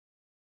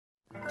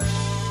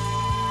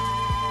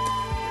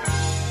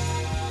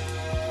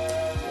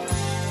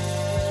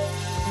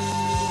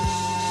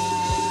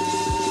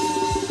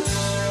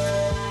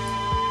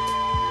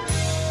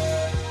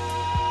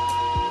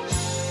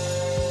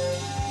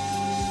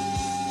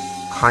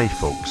Hi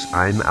folks,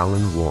 I'm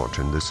Alan Watt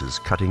and this is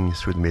Cutting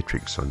Through the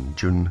Matrix on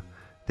June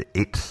the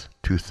 8th,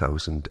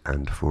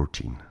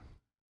 2014.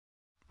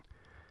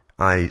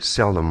 I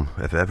seldom,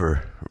 if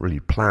ever, really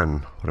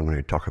plan what I'm going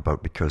to talk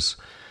about because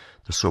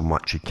there's so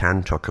much you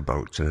can talk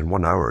about, and in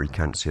 1 hour you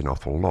can't say an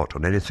awful lot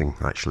on anything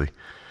actually.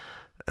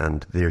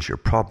 And there's your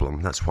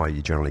problem. That's why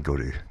you generally go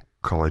to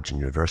college and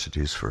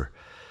universities for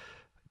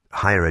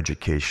higher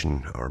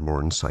education or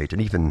more insight.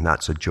 And even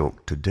that's a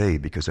joke today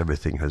because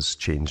everything has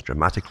changed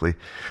dramatically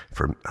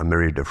for a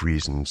myriad of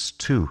reasons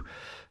too.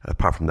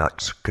 Apart from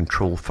that,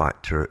 control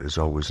factor is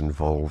always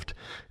involved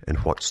in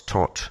what's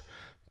taught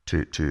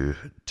to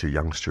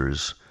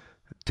youngsters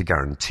to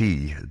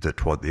guarantee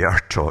that what they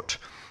are taught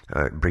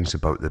brings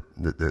about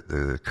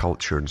the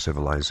culture and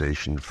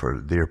civilization for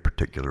their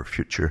particular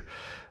future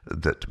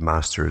that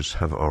masters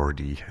have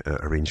already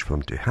arranged for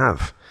them to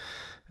have.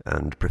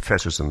 And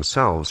professors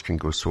themselves can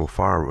go so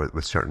far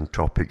with certain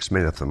topics.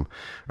 Many of them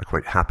are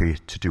quite happy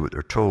to do what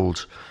they're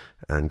told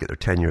and get their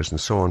tenures and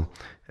so on,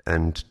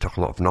 and talk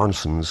a lot of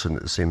nonsense, and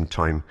at the same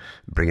time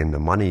bring in the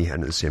money,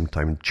 and at the same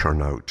time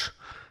churn out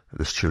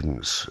the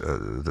students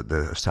that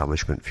the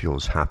establishment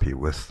feels happy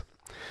with.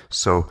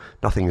 So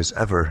nothing is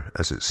ever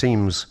as it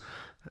seems,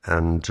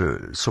 and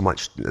so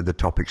much the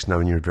topics now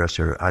in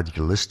university are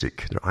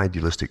idealistic. They're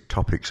idealistic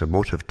topics,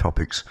 emotive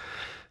topics,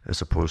 as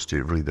opposed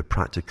to really the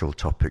practical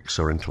topics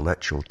or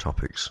intellectual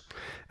topics.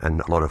 And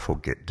a lot of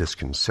folk get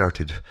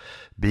disconcerted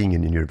being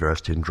in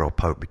university and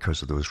drop out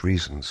because of those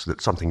reasons,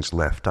 that something's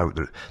left out,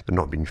 that they're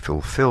not being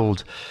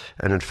fulfilled,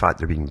 and in fact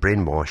they're being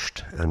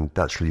brainwashed, and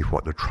that's really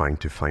what they're trying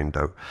to find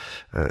out.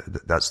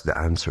 That's the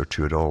answer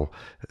to it all.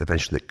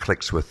 Eventually it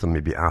clicks with them,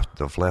 maybe after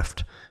they've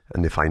left,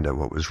 and they find out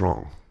what was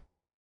wrong.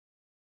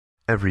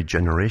 Every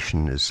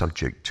generation is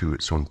subject to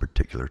its own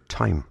particular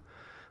time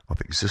of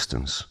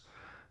existence,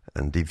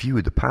 and they view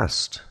the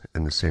past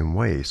in the same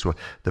way. So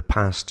the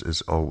past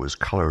is always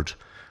coloured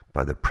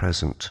by the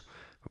present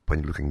when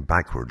you're looking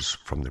backwards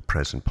from the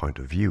present point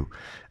of view.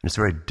 And it's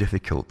very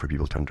difficult for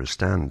people to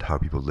understand how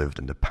people lived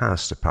in the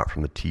past, apart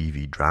from the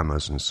TV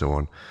dramas and so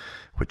on,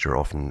 which are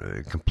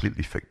often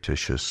completely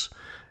fictitious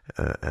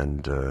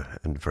and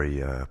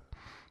very...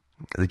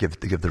 They give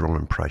their own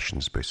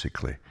impressions,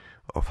 basically,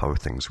 of how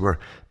things were.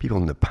 People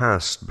in the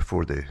past,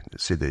 before the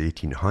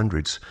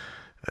 1800s,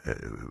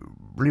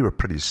 really were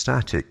pretty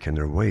static in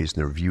their ways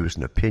and their views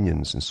and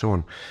opinions and so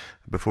on.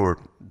 Before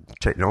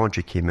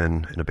technology came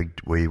in a big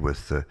way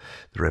with the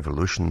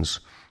revolutions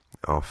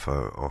of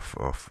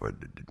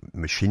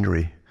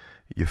machinery,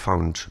 you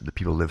found that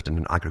people lived in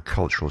an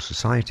agricultural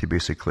society,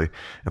 basically.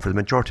 And for the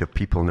majority of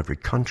people in every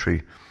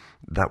country,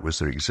 that was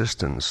their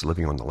existence,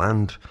 living on the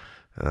land,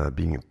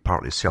 being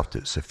partly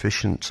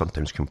self-sufficient,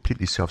 sometimes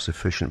completely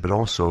self-sufficient, but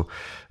also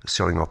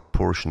selling off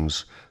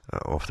portions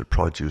of their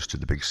produce to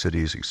the big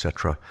cities,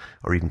 etc.,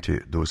 or even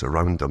to those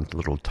around them,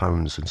 little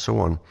towns and so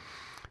on.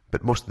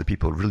 But most of the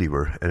people really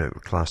were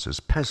classed as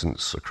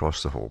peasants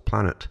across the whole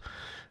planet.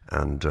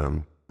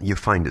 And you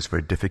find it's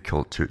very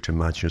difficult to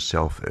imagine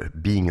yourself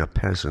being a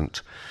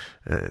peasant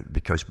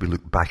because we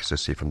look back, as I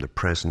say, from the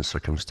present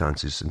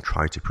circumstances and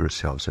try to put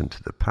ourselves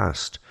into the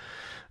past.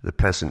 The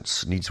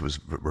peasants' needs were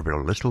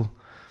very little.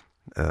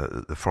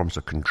 The forms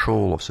of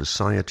control of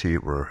society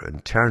were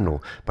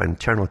internal. By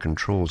internal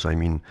controls, I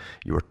mean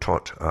you were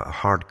taught a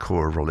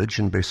hardcore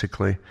religion,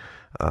 basically,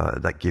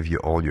 that gave you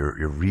all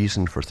your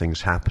reason for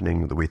things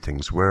happening, the way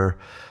things were,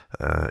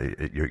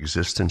 your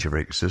existence, your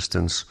very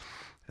existence.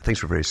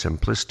 Things were very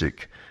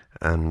simplistic,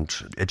 and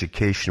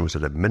education was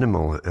at a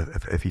minimal,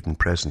 if even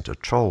present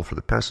at all, for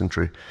the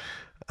peasantry.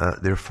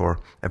 Therefore,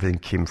 everything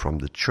came from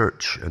the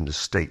church and the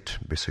state,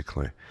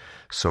 basically.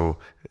 So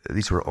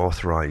these were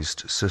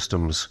authorized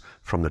systems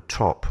from the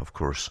top, of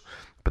course,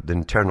 but the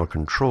internal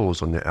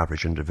controls on the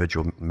average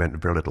individual meant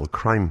very little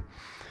crime,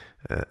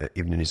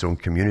 even in his own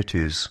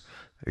communities,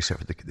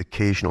 except for the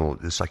occasional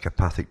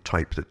psychopathic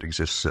type that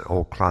exists at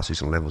all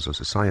classes and levels of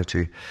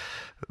society.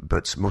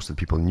 But most of the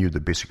people knew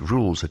the basic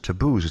rules, the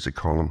taboos, as they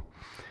call them.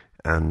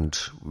 And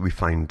we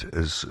find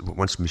as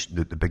once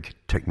the big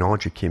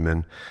technology came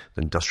in,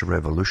 the Industrial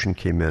Revolution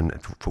came in,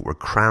 and folk were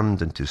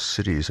crammed into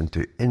cities,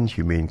 into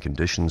inhumane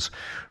conditions,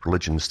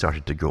 religion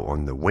started to go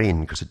on the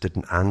wane because it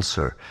didn't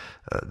answer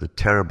the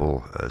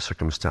terrible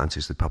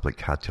circumstances the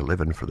public had to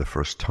live in for the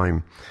first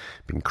time,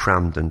 being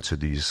crammed into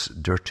these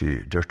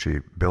dirty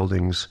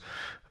buildings,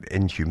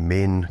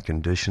 inhumane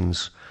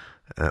conditions,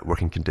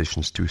 working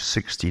conditions too,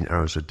 16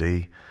 hours a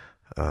day,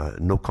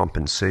 no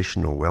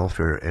compensation, no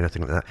welfare,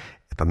 anything like that.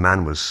 If a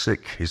man was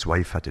sick, his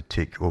wife had to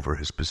take over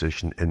his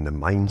position in the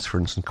mines, for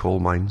instance, coal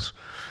mines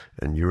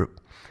in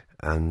Europe.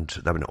 And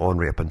that went on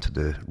right up into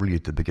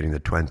the beginning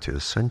of the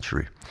 20th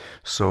century.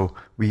 So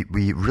we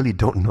really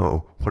don't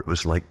know what it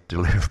was like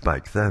to live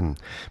back then.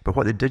 But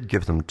what they did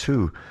give them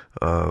too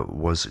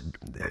was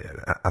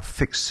a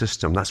fixed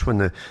system. That's when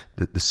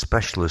the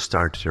specialists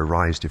started to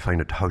arise to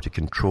find out how to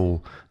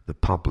control the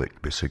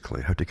public,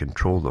 basically, how to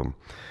control them.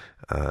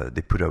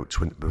 They put out,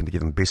 when they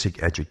gave them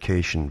basic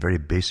education, very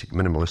basic,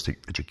 minimalistic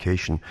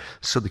education,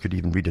 so they could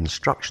even read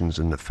instructions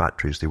in the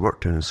factories they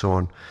worked in and so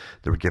on.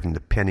 They were given the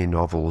penny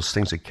novels,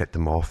 things that kept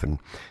them off, and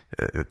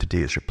today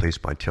it's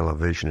replaced by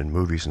television and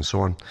movies and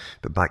so on.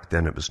 But back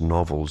then it was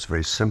novels,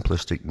 very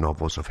simplistic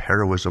novels of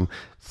heroism,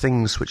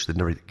 things which they'd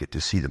never get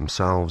to see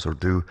themselves or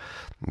do,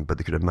 but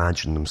they could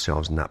imagine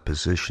themselves in that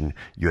position.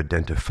 You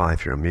identify,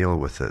 if you're a male,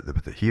 with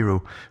the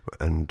hero,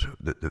 and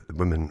the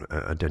women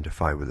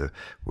identify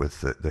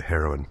with the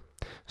heroine.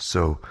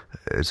 So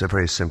it's a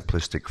very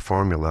simplistic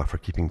formula for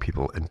keeping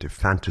people into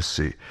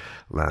fantasy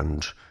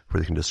land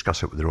where they can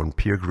discuss it with their own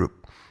peer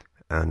group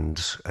and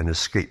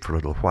escape for a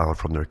little while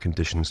from their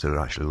conditions they're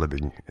actually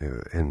living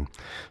in.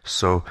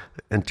 So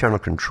internal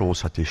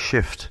controls had to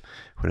shift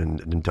when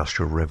an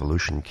industrial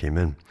revolution came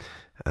in.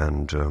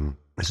 And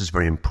this is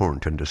very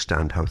important to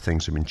understand how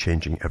things have been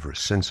changing ever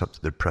since up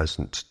to the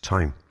present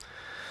time.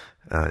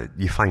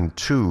 You find,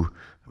 too,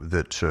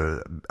 that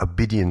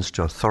obedience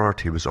to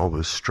authority was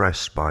always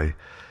stressed by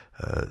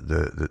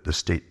the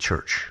state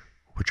church.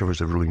 Whichever was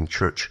the ruling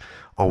church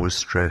always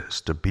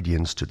stressed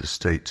obedience to the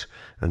state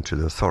and to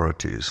the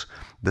authorities.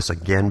 This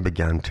again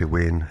began to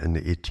wane in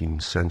the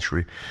 18th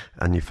century,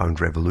 and you found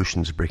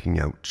revolutions breaking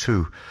out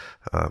too.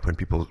 When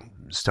people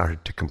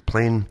started to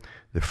complain,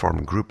 they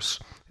formed groups,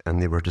 and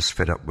they were just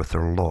fed up with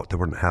their lot. They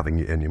weren't having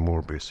it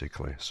anymore,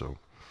 basically. So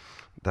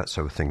that's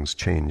how things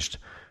changed.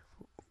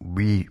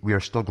 We are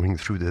still going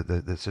through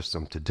the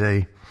system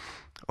today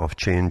of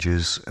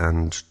changes,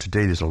 and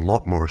today there's a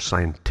lot more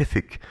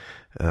scientific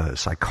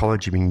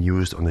psychology being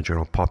used on the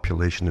general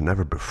population than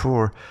ever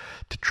before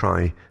to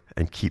try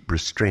and keep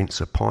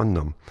restraints upon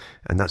them.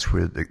 And that's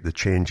where the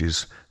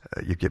changes,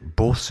 you get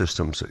both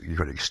systems. You've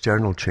got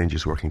external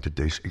changes working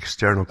today,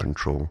 external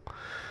control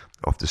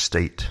of the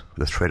state,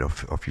 the threat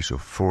of use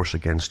of force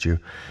against you,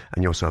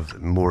 and you also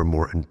have more and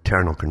more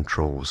internal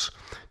controls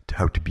to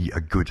how to be a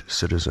good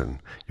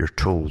citizen. You're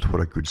told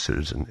what a good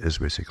citizen is,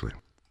 basically.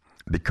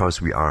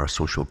 Because we are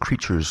social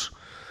creatures,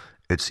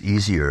 it's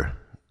easier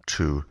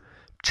to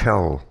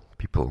tell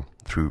people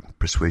through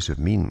persuasive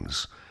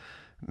means.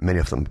 Many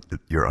of them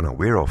you're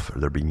unaware of,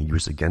 they're being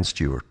used against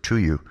you or to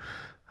you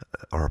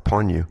or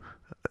upon you,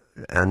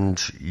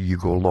 and you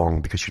go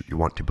along because you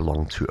want to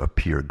belong to a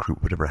peer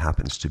group, whatever it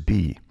happens to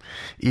be.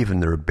 Even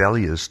the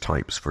rebellious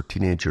types for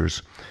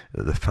teenagers,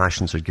 the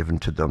fashions are given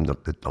to them,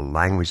 the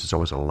language is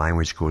always a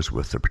language goes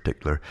with their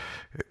particular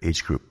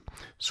age group,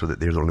 so that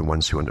they're the only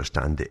ones who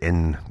understand the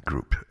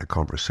in-group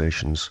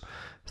conversations,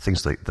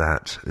 things like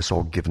that. It's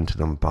all given to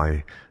them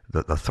by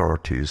the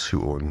authorities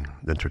who own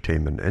the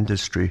entertainment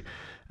industry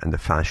and the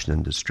fashion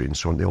industry and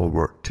so on. They all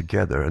work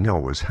together, and they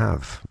always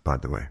have, by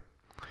the way.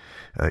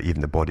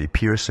 Even the body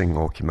piercing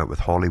all came out with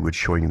Hollywood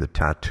showing the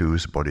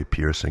tattoos, body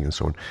piercing and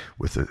so on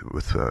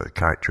with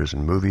characters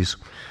in movies,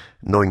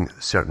 knowing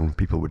certain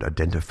people would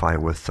identify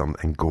with them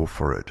and go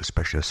for it,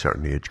 especially a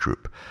certain age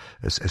group.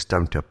 It's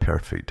down to a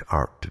perfect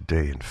art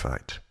today, in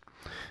fact.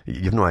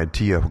 You have no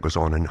idea what goes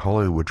on in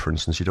Hollywood, for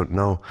instance. You don't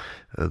know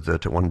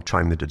that at one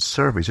time they did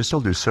surveys. They still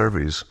do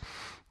surveys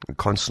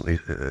constantly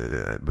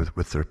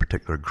with their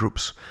particular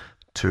groups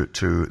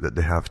that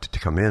they have to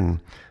come in.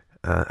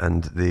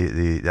 And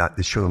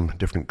they show them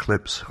different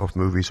clips of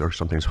movies or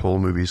sometimes whole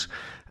movies,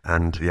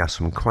 and they ask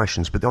them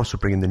questions. But they also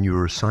bring in the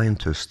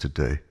neuroscientists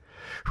today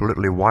who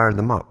literally wire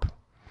them up.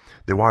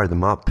 They wire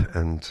them up,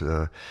 and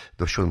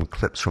they'll show them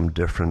clips from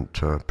different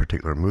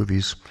particular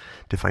movies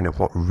to find out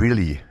what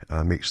really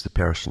makes the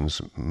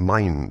person's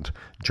mind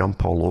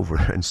jump all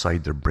over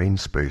inside their brain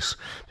space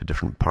to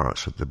different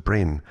parts of the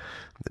brain.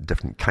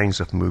 Different kinds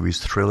of movies,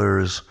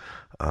 thrillers,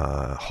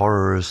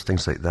 horrors,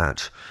 things like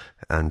that.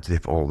 And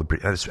they've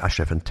it's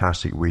actually a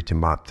fantastic way to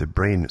map the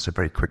brain. It's a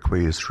very quick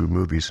way, is through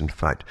movies. In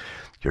fact,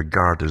 your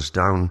guard is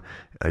down,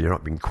 you're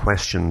not being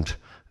questioned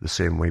the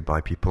same way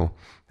by people,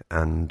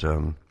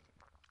 and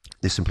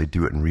they simply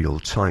do it in real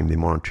time. They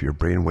monitor your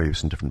brain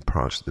waves in different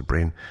parts of the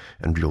brain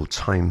in real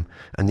time,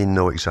 and they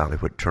know exactly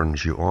what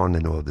turns you on. They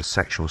know the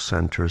sexual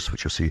centers,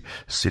 which you'll see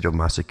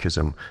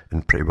sadomasochism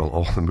in pretty well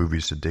all the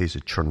movies today,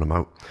 to churn them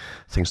out.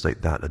 Things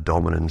like that, the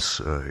dominance,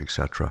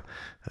 etc.,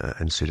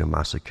 and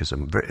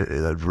sadomasochism.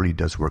 It really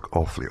does work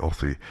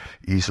awfully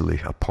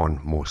easily upon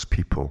most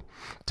people.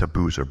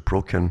 Taboos are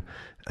broken,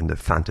 and the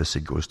fantasy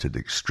goes to the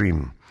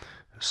extreme.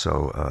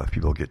 So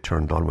people get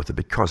turned on with it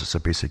because it's a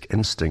basic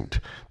instinct.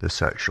 The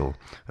sexual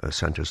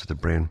centers of the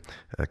brain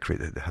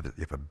they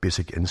have a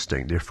basic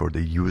instinct. Therefore,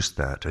 they use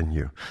that in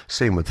you.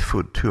 Same with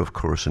food too, of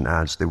course. In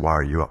ads, they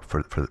wire you up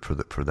for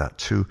that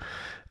too,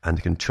 and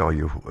they can tell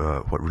you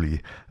what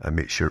really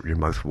makes your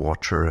mouth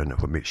water and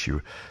what makes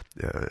you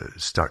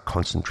start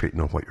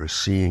concentrating on what you're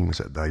seeing. Is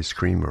it the ice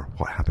cream or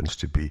what happens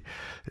to be?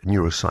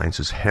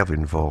 Neuroscience is heavily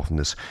involved in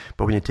this.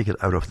 But when you take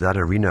it out of that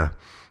arena,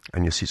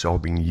 and you see it's all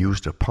being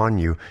used upon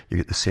you, you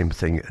get the same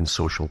thing in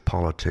social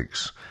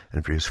politics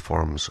and various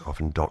forms of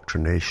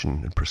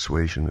indoctrination and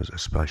persuasion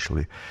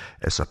especially.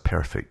 It's a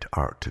perfect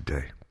art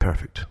today.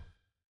 Perfect.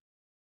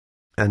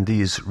 And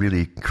these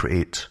really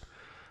create,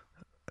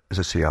 as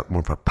I say, more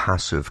of a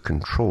passive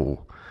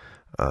control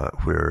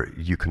where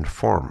you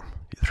conform.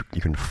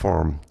 You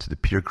conform to the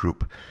peer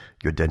group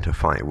you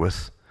identify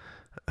with,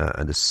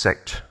 and the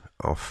sect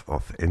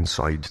of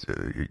inside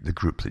the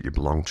group that you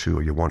belong to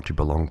or you want to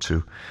belong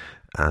to,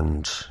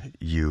 and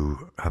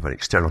you have an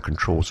external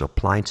controls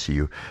applied to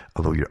you,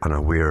 although you're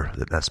unaware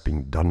that that's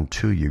being done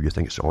to you. You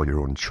think it's all your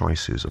own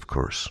choices, of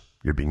course.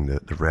 You're being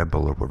the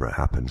rebel or whatever it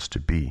happens to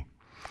be.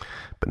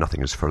 But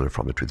nothing is further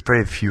from the truth.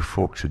 Very few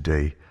folk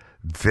today,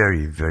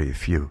 very, very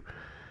few,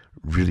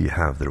 really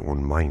have their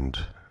own mind.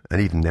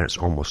 And even then, it's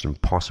almost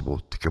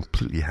impossible to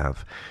completely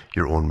have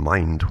your own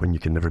mind when you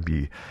can never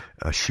be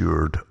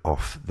assured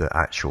of the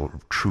actual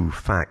true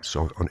facts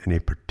on any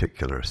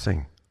particular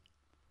thing.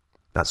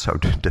 That's how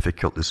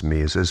difficult this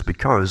maze is,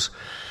 because,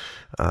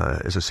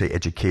 as I say,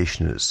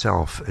 education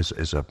itself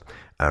is a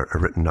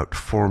written out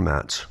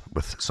format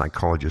with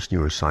psychologists,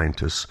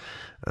 neuroscientists,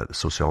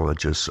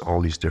 sociologists, all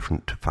these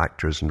different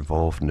factors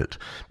involved in it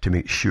to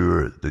make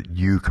sure that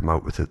you come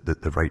out with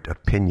the right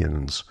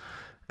opinions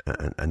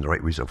and the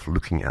right ways of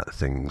looking at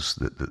things,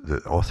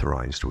 the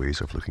authorized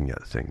ways of looking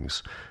at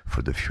things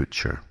for the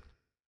future.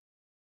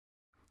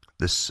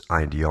 This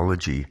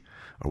ideology,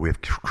 or way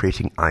of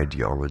creating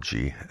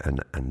ideology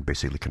and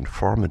basically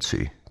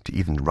conformity to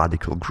even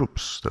radical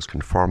groups, that's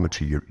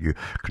conformity, you're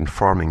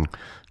conforming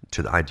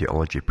to the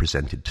ideology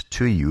presented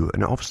to you,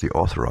 and obviously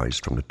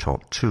authorized from the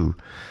top too,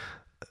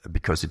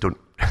 because they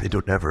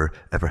don't ever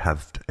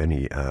have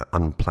any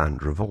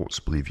unplanned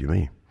revolts, believe you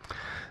me.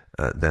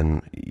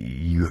 Then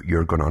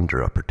you're going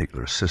under a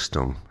particular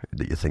system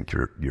that you think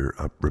you're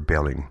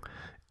rebelling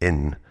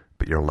in,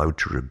 but you're allowed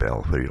to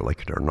rebel whether you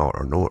like it or not,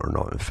 or know it or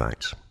not, in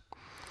fact.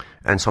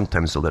 And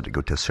sometimes they'll let it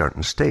go to a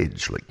certain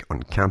stage, like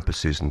on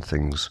campuses and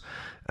things,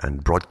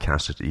 and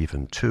broadcast it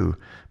even too.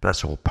 But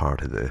that's all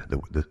part of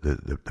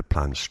the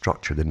planned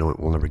structure. They know it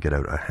will never get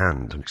out of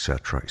hand,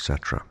 etc.,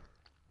 etc.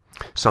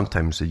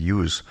 Sometimes they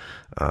use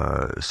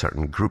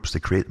certain groups, they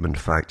create them in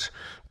fact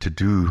to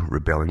do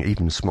rebelling,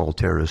 even small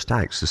terrorist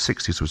acts. The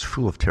 60s was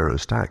full of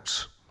terrorist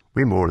acts,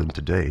 way more than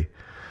today.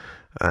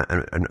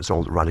 And it's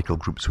all radical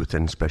groups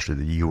within, especially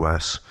the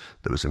US,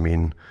 that was the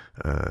main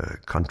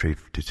country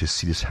to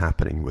see this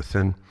happening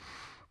within.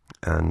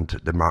 And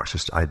the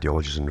Marxist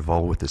ideologies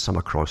involved with it, some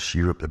across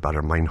Europe, the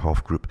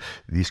Baader-Meinhof group,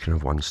 these kind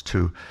of ones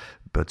too.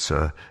 But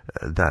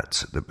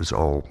that was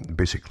all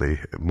basically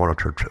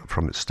monitored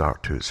from its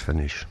start to its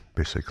finish,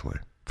 basically,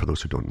 for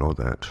those who don't know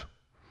that.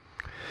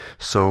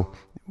 So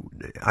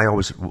I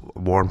always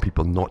warn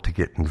people not to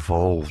get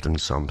involved in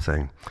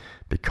something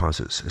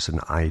because it's an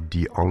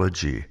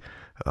ideology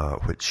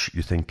which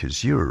you think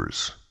is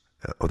yours.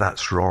 Oh,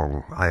 that's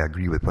wrong. I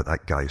agree with what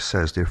that guy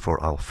says,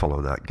 therefore I'll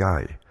follow that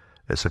guy.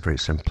 It's a very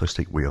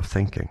simplistic way of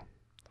thinking.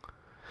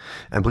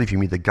 And believe you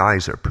me, the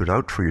guys that are put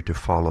out for you to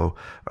follow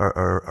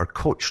are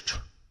coached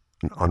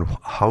on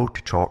how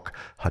to talk,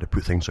 how to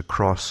put things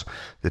across,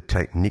 the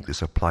technique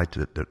that's applied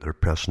to their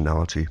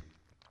personality,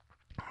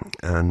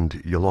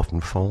 and you'll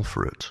often fall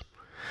for it.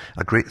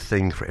 A great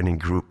thing for any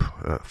group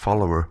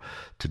follower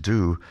to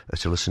do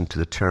is to listen to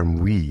the term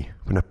we.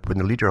 When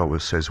the leader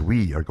always says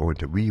we are going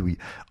to we,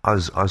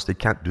 us, they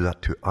can't do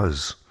that to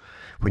us.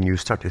 When you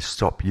start to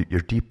stop, you're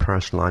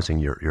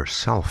depersonalizing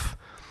yourself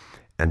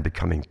and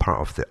becoming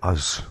part of the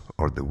us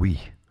or the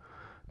we.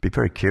 Be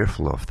very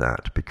careful of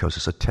that, because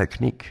it's a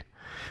technique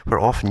where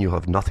often you'll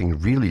have nothing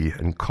really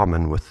in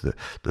common with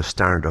the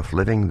standard of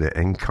living, the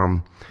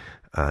income,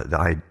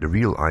 the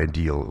real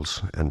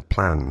ideals and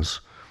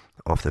plans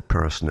of the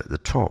person at the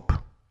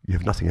top. You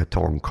have nothing at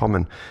all in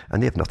common,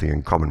 and they have nothing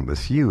in common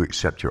with you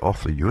except you're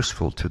awfully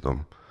useful to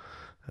them.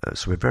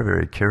 So we're very,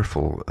 very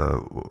careful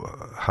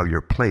how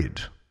you're played.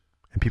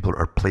 And people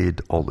are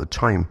played all the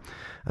time,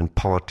 and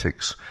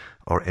politics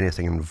or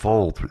anything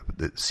involved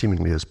that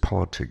seemingly is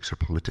politics or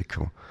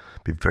political.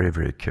 Be very,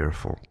 very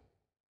careful.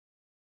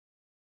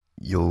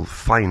 You'll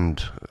find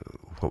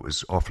what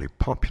was awfully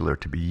popular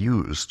to be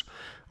used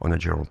on the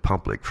general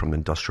public from the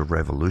Industrial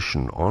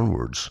Revolution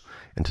onwards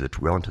into the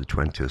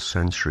 20th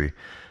century,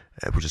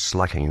 which is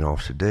slacking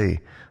off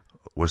today,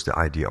 was the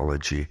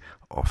ideology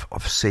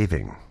of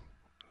saving.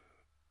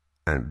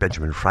 And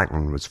Benjamin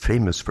Franklin was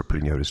famous for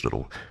putting out his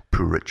little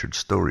Poor Richard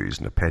stories,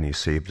 and a penny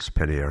saved is a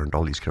penny earned,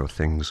 all these kind of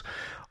things.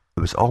 It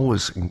was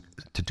always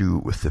to do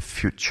with the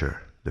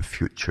future, the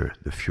future,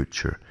 the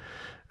future.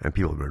 And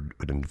people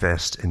would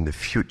invest in the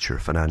future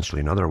financially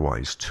and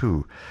otherwise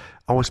too,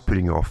 always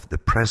putting off the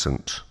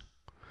present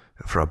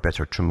for a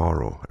better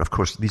tomorrow. And of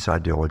course, these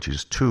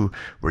ideologies too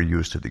were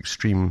used to the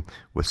extreme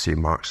with, say,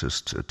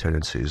 Marxist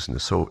tendencies.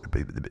 And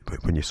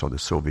when you saw the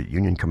Soviet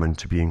Union come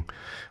into being,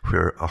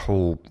 where a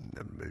whole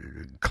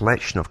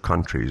collection of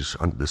countries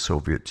under the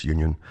Soviet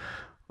Union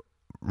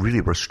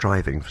really were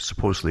striving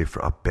supposedly for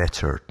a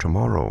better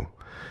tomorrow.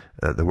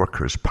 The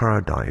workers'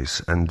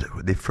 paradise. And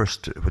when they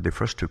first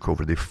took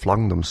over, the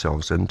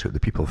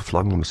people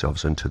flung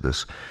themselves into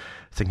this,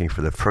 thinking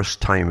for the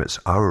first time it's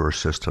our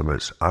system,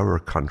 it's our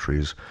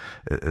countries,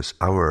 it's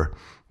our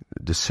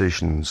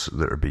decisions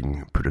that are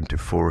being put into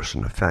force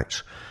and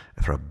effect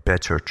for a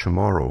better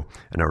tomorrow,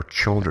 and our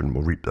children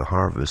will reap the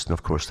harvest. And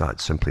of course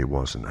that simply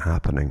wasn't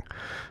happening.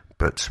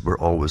 But we're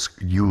always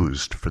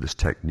used for this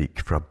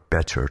technique for a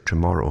better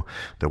tomorrow.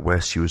 The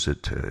West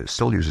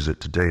still uses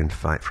it today, in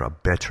fact, for a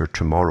better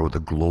tomorrow, the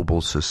global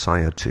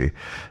society.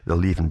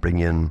 They'll even bring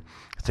in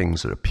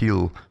things that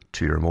appeal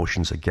to your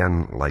emotions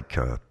again, like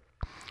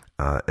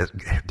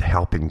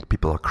helping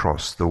people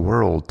across the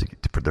world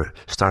for their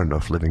standard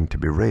of living to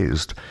be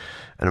raised.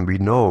 And we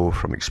know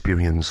from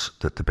experience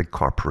that the big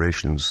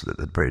corporations at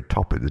the very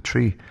top of the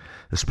tree,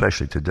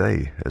 especially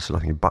today, it's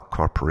nothing but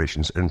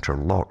corporations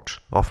interlocked,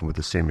 often with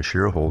the same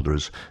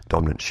shareholders,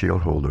 dominant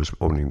shareholders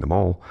owning them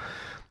all,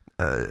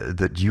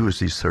 that use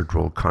these third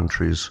world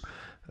countries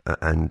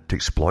and to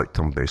exploit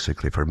them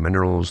basically for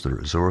minerals, their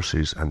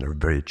resources, and their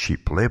very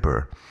cheap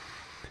labor.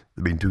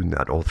 They've been doing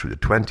that all through the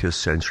 20th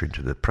century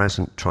to the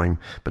present time,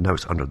 but now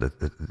it's under the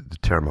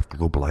term of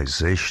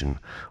globalization.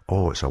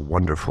 Oh, it's a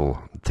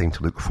wonderful thing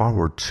to look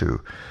forward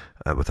to,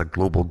 with a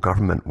global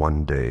government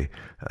one day,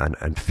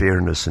 and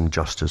fairness and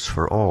justice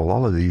for all.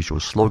 All of the usual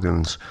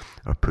slogans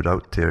are put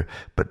out there,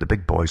 but the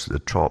big boys at the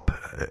top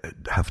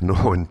have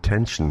no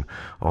intention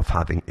of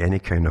having any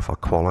kind of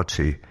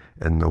equality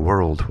in the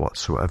world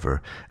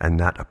whatsoever, and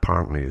that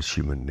apparently is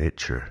human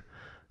nature.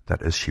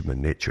 That is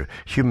human nature.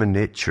 Human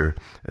nature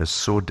is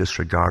so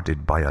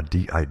disregarded by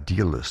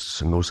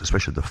idealists, and those,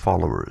 especially the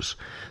followers,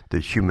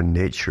 that human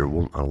nature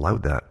won't allow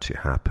that to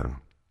happen.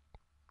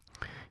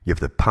 You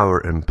have the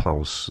power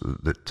impulse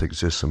that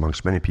exists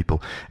amongst many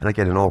people. And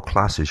again, in all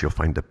classes, you'll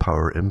find the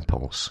power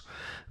impulse.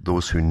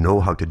 Those who know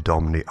how to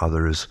dominate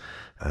others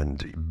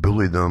and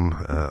bully them,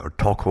 or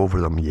talk over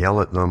them, yell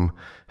at them,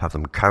 have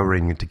them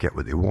cowering to get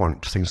what they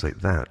want, things like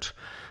that.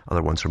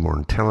 Other ones are more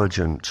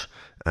intelligent,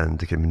 and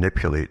they can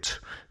manipulate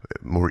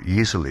more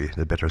easily,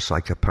 the better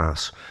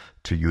psychopaths,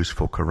 to use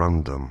folk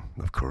around them,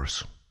 of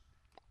course.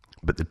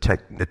 But the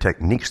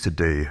techniques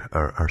today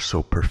are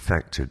so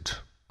perfected,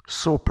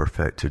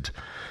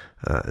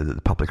 that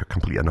the public are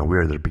completely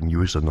unaware they're being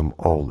used on them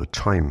all the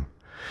time.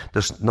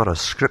 There's not a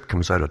script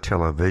comes out of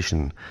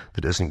television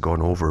that isn't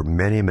gone over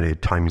many, many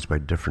times by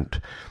different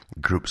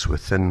groups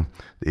within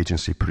the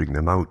agency putting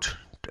them out,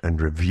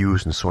 and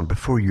reviews and so on,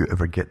 before you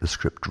ever get the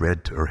script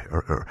read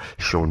or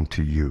shown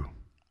to you.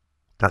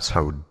 That's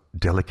how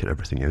delicate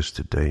everything is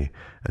today,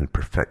 and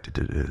perfected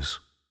it is.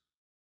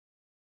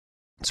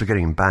 So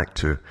getting back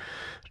to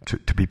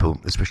people,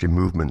 especially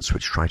movements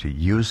which try to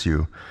use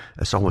you,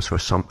 it's always for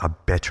a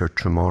better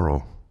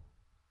tomorrow.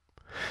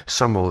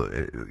 Some will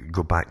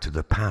go back to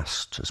the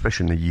past,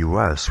 especially in the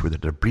US, where they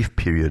had a brief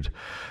period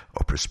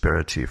of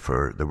prosperity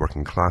for the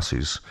working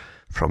classes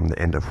from the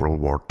end of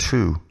World War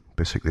II,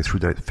 basically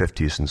through the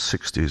 50s and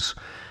 60s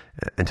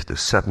into the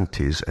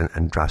 70s,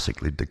 and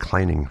drastically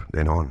declining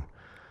then on.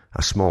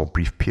 A small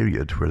brief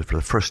period where for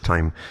the first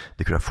time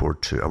they could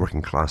afford to, a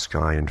working class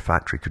guy in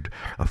factory could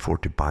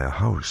afford to buy a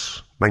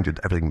house. Mind you,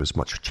 everything was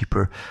much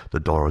cheaper, the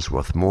dollar was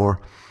worth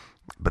more,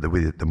 but the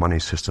way that the money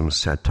system is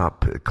set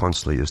up, it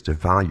constantly is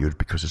devalued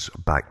because it's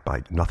backed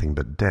by nothing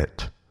but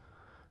debt,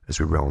 as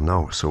we well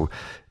know. So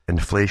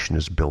inflation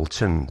is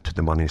built into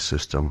the money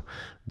system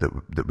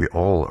that we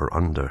all are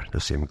under, the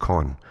same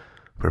con,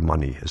 where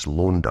money is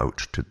loaned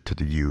out to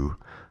the you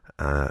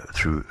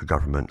through the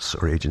governments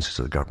or agencies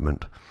of the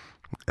government,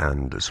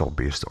 and it's all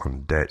based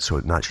on debt, so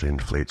it naturally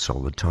inflates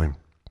all the time.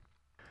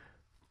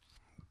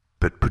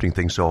 But putting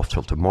things off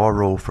till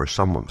tomorrow for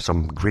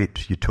some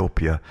great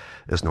utopia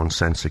is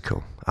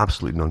nonsensical,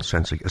 absolutely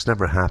nonsensical. It's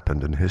never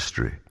happened in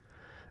history,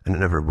 and it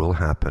never will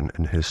happen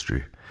in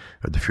history,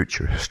 or the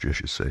future history, I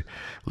should say.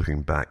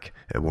 Looking back,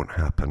 it won't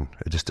happen.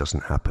 It just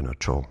doesn't happen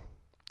at all.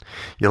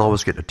 You'll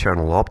always get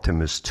eternal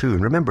optimists too.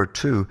 And remember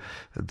too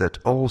that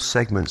all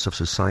segments of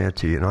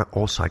society and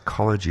all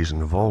psychologies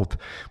involved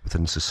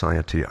within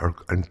society are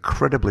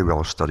incredibly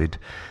well studied,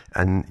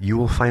 and you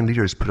will find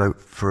leaders put out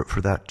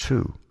for that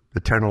too.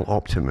 Eternal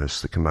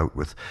optimists that come out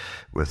with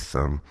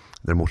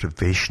their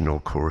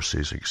motivational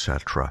courses,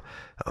 etc.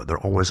 They're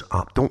always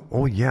up.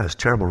 It's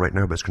terrible right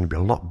now, but it's going to be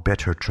a lot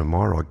better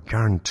tomorrow. I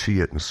guarantee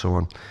it, and so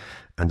on.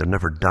 And they're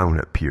never down,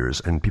 it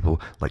appears, and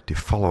people like to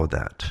follow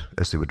that,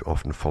 as they would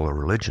often follow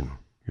religion,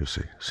 you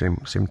see.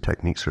 Same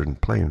techniques are in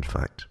play, in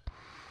fact.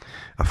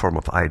 A form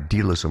of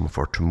idealism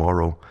for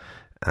tomorrow,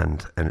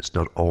 and it's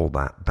not all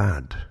that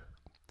bad.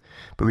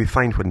 But we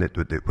find when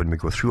we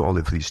go through all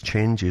of these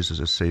changes,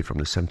 as I say, from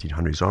the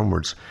 1700s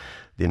onwards,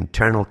 the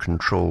internal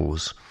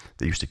controls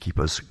that used to keep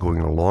us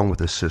going along with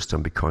the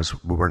system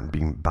because we weren't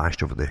being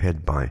bashed over the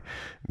head by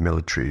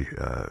military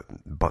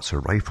butts or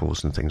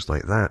rifles and things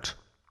like that,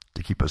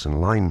 to keep us in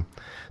line,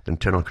 the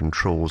internal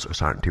controls are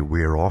starting to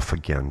wear off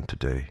again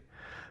today.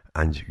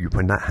 And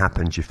when that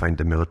happens, you find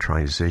the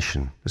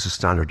militarization. This is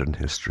standard in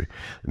history.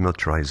 The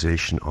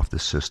militarization of the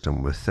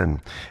system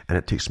within. And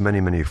it takes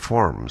many, many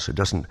forms.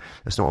 It's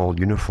not all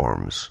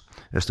uniforms.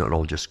 It's not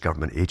all just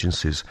government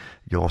agencies.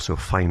 You'll also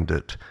find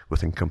it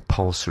within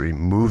compulsory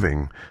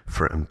moving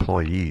for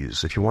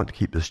employees. If you want to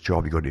keep this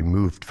job, you've got to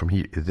move from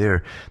here to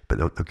there, but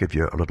they'll give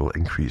you a little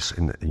increase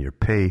in your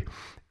pay,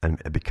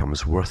 and it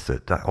becomes worth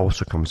it. That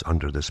also comes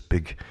under this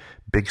big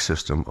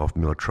system of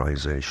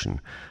militarization.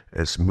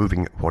 It's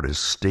moving what is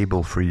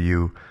stable for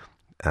you,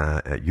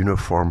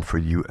 uniform for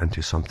you,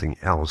 into something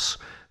else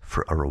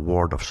for a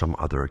reward of some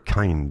other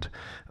kind,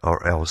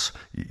 or else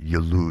you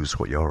lose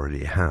what you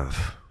already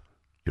have.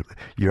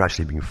 You're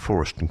actually being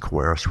forced and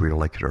coerced whether you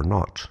like it or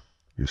not,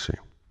 you see.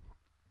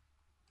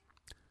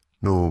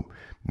 No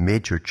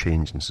major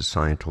change in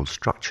societal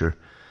structure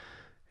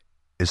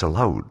is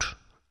allowed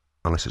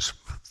unless it's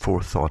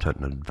forethought out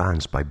in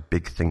advance by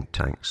big think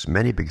tanks,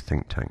 many big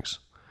think tanks.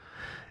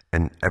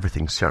 And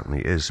everything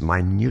certainly is,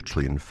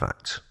 minutely in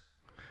fact.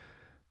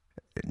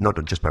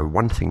 Not just by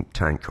one think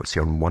tank,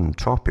 say on one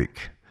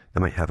topic. They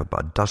might have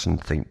about a dozen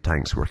think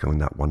tanks working on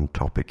that one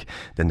topic.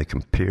 Then they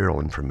compare all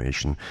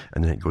information,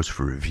 and then it goes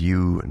for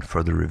review and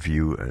further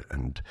review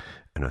and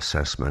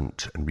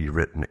assessment and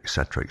rewritten,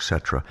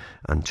 etc.,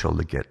 until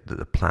they get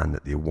the plan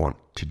that they want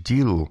to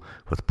deal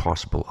with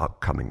possible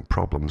upcoming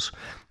problems.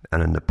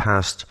 And in the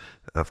past,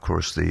 of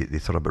course, they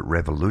thought about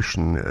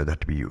revolution that had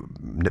to be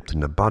nipped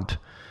in the bud,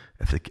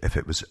 if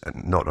it was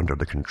not under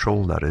the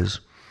control, that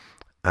is.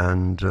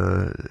 And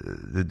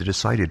they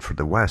decided for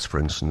the West, for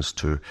instance,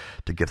 to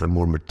give them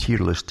more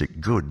materialistic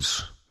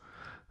goods,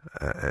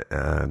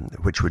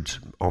 which would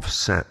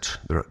offset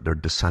their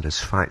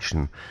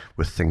dissatisfaction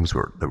with things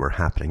that were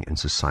happening in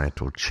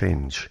societal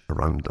change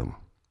around them,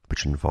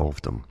 which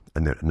involved them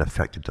and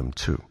affected them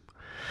too.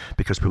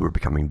 Because people were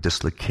becoming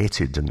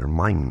dislocated in their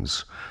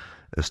minds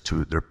as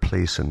to their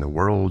place in the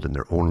world, in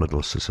their own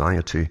little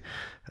society,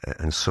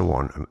 and so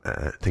on.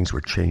 Things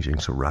were changing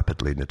so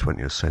rapidly in the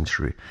 20th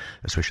century,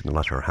 especially in the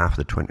latter half of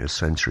the 20th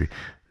century,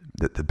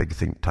 that the big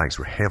think tanks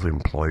were heavily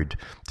employed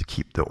to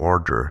keep the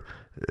order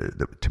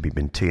to be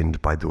maintained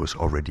by those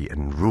already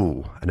in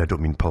rule. And I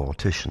don't mean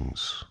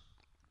politicians.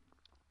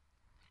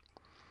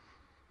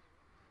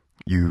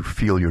 You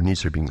feel your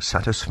needs are being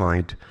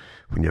satisfied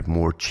when you have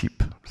more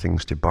cheap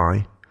things to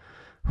buy,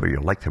 whether you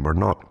like them or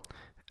not.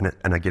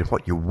 And again,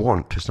 what you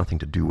want has nothing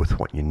to do with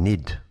what you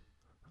need,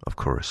 of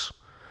course.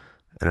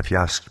 And if you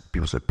ask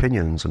people's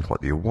opinions on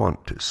what they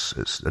want,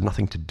 it's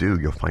nothing to do,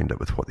 you'll find out,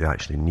 with what they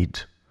actually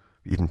need,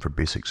 even for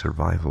basic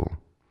survival.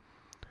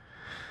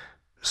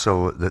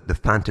 So the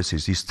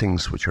fantasies, these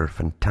things which are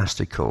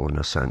fantastical in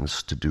a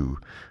sense to do,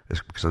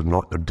 is because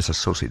they're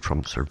disassociated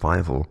from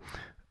survival,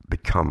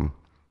 become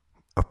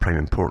of prime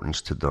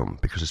importance to them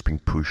because it's being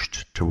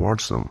pushed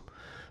towards them,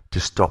 to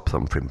stop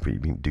them from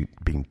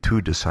being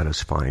too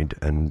dissatisfied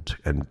and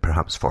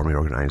perhaps forming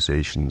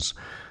organizations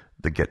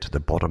that get to the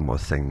bottom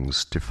of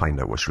things to find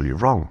out what's really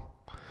wrong.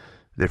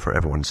 Therefore,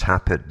 everyone's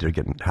happy. They're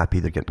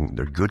getting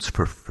their goods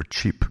for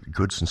cheap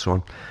goods and so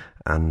on.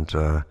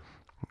 And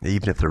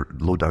even if they're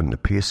low down the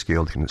pay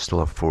scale, they can still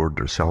afford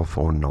their cell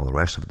phone and all the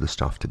rest of the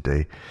stuff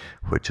today,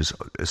 which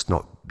it's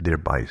not there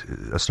by,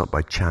 that's not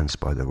by chance,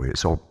 by the way.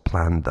 It's all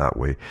planned that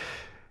way.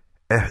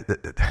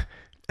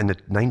 In the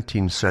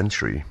 19th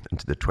century,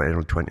 into the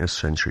 20th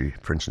century,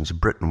 for instance,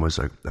 Britain was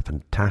a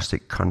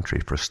fantastic country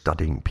for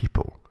studying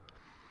people.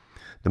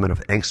 The amount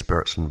of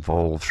experts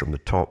involved from the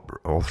top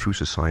all through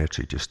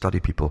society to study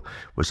people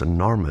was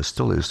enormous,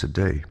 still is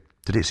today.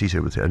 Today it's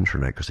easier with the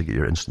internet because they get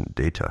your instant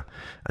data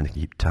and they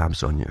can keep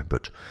tabs on you.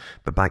 But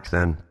back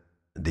then,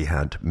 they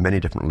had many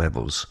different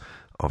levels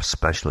of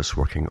specialists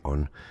working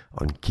on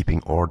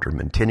keeping order,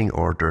 maintaining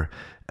order,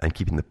 and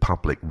keeping the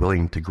public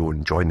willing to go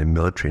and join the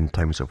military in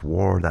times of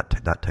war,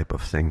 that type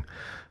of thing,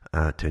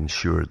 to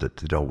ensure that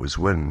they'd always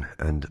win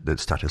and the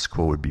status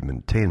quo would be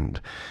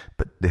maintained.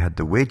 But they had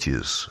the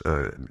wages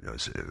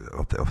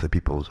of the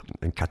people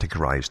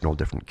categorized in all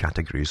different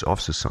categories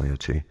of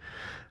society,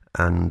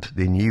 and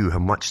they knew how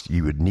much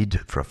you would need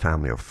for a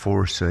family of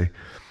four, say,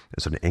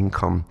 as an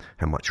income,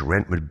 how much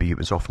rent would be. It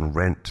was often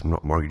rent,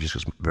 not mortgages,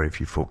 because very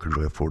few folk could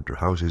really afford their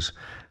houses,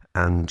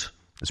 and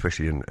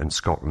especially in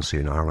Scotland, say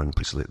in Ireland,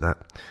 places like that,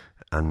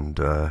 and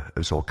it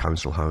was all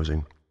council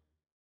housing,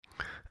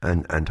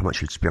 and how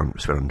much you'd spend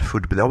on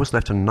food. But they always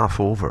left enough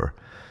over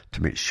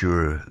to make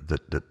sure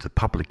that the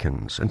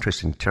publicans,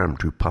 interesting term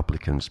too,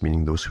 publicans,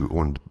 meaning those who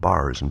owned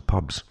bars and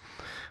pubs,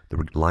 they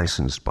were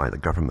licensed by the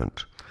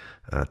government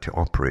to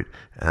operate,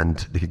 and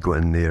they could go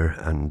in there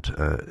and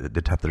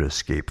they'd have their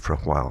escape for a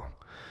while.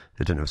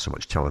 They didn't have so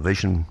much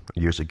television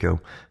years ago,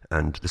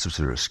 and this was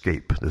their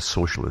escape, this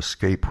social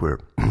escape, where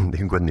they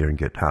can go in there and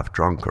get half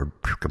drunk or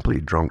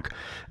completely drunk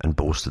and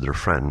boast to their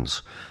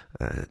friends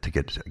to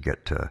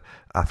get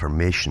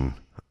affirmation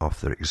of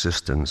their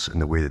existence in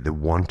the way that they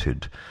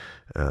wanted,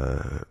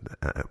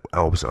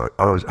 always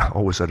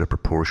out of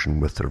proportion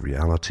with their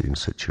reality and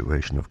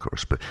situation, of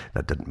course, but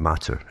that didn't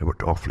matter. It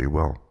worked awfully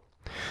well.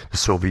 The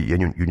Soviet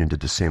Union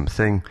did the same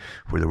thing,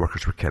 where the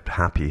workers were kept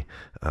happy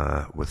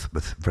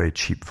with very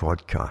cheap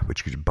vodka,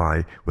 which you could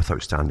buy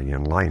without standing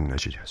in line,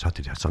 as you had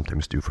to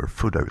sometimes do for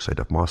food outside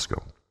of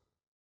Moscow.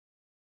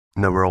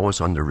 Now, we're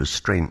always under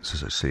restraints,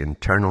 as I say,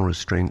 internal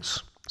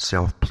restraints,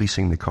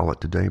 self-policing they call it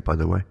today, by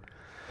the way,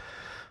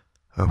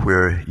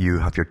 where you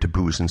have your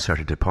taboos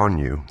inserted upon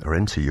you or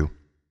into you.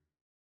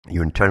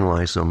 You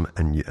internalize them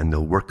and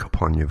they'll work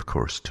upon you, of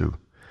course, too.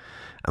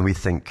 And we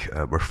think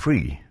we're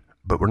free,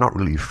 but we're not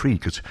really free,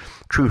 because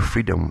true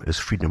freedom is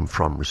freedom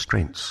from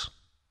restraints,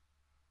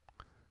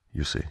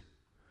 you see.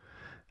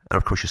 And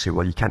of course you say,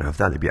 well, you can't have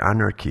that, it'd be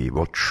anarchy.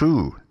 Well,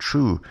 true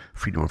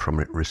freedom from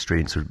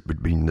restraints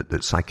would mean that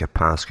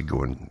psychopaths could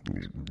go and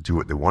do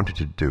what they wanted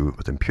to do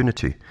with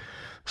impunity.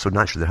 So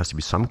naturally there has to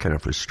be some kind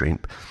of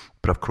restraint.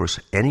 But of course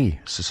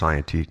any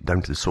society,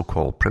 down to the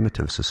so-called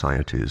primitive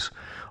societies,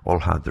 all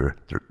have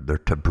their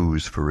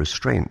taboos for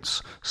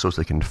restraints so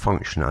they can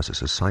function as a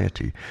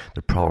society.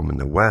 The problem in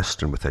the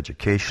West and with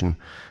education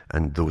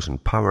and those in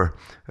power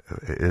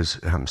is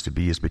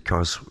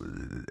because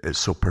it's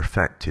so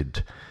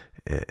perfected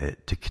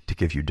to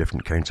give you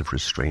different kinds of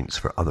restraints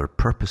for other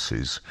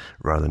purposes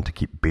rather than to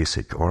keep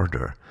basic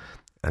order.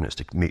 And it's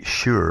to make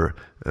sure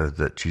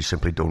that you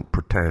simply don't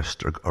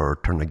protest or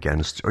turn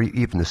against, or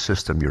even the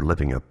system you're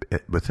living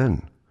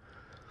within.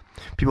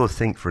 People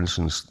think, for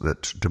instance,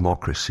 that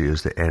democracy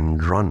is the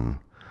end run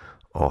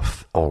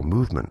of all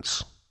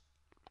movements.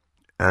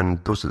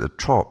 And those at the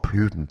top,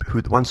 who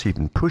once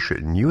even push it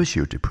and use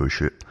you to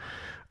push it,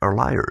 are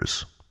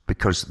liars.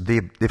 Because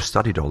they've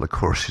studied all the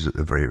courses at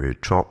the very, very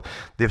top.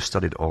 They've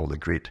studied all the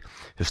great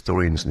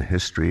historians in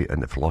history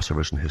and the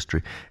philosophers in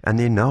history. And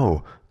they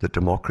know that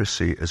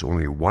democracy is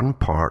only one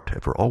part.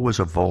 If we're always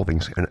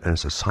evolving in a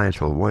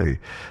societal way,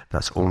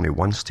 that's only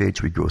one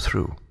stage we go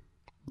through.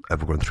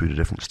 I've gone through the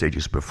different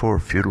stages before,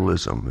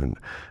 feudalism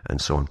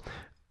and so on.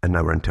 And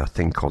now we're into a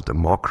thing called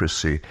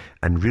democracy.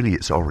 And really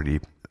it's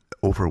already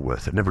over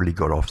with. It never really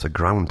got off the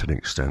ground to an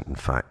extent, in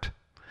fact.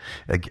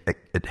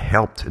 It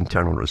helped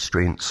internal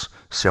restraints,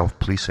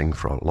 self-policing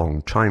for a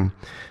long time,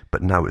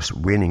 but now it's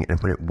waning. And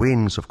when it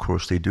wanes, of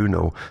course, they do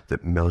know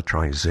that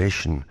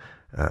militarization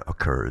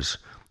occurs.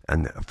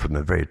 And from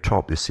the very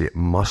top, they say it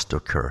must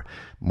occur.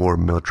 More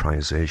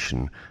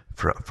militarization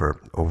for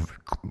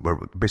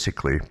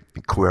basically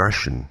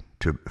coercion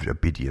to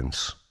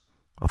obedience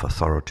of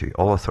authority,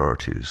 all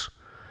authorities,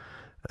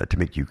 to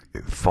make you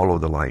follow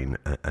the line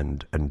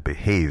and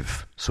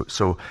behave.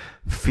 So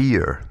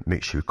fear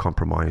makes you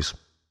compromise.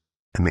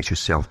 It makes you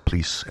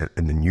self-police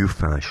in the new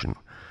fashion.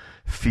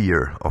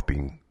 Fear of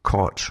being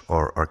caught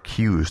or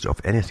accused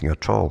of anything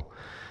at all.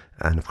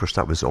 And of course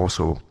that was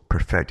also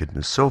perfected in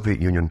the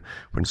Soviet Union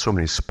when so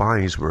many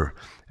spies were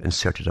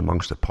inserted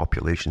amongst the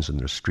populations in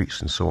their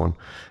streets and so on,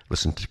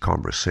 listened to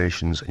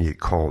conversations, and you get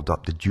called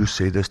up. Did you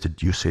say this?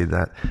 Did you say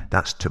that?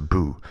 That's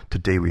taboo.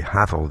 Today we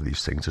have all of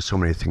these things. There's so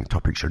many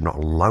topics you're not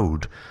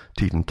allowed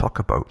to even talk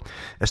about.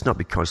 It's not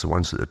because the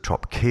ones at the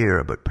top care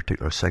about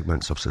particular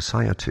segments of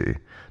society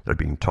that are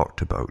being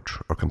talked about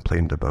or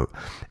complained about.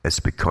 It's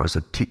because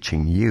they're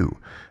teaching you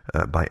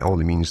by all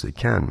the means they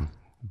can,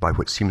 by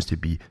what seems to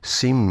be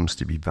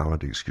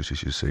valid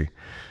excuses, you see,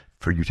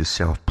 for you to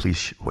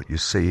self-police what you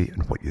say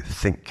and what you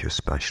think,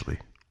 especially.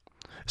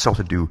 It's all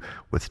to do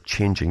with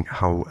changing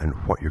how and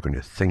what you're going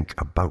to think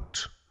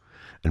about.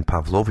 In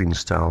Pavlovian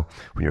style,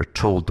 when you're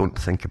told, don't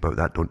think about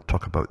that, don't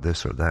talk about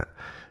this or that,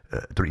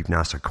 don't even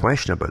ask a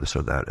question about this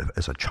or that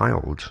as a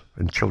child,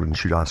 and children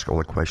should ask all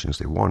the questions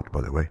they want,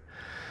 by the way.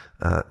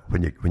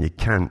 When you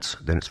can't,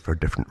 then it's for a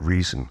different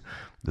reason.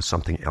 There's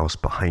something else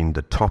behind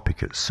the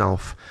topic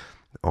itself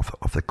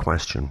of the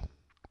question.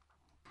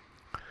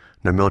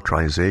 Now,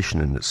 militarization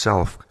in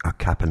itself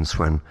happens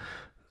when,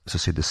 as I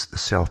say, the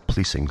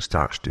self-policing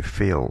starts to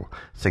fail.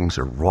 Things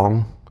are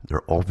wrong.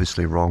 They're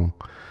obviously wrong.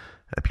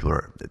 People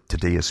are,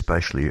 today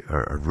especially,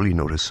 are really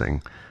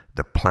noticing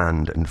the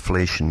planned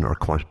inflation or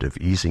quantitative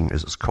easing,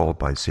 as it's called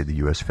by, say, the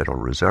US Federal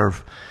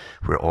Reserve,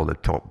 where all the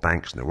top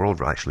banks in the world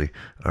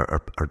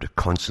are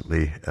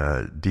constantly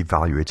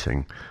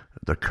devaluating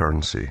their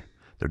currency.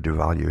 They're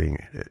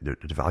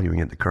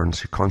devaluing the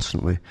currency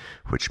constantly,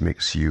 which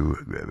makes you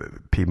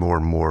pay more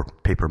and more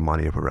paper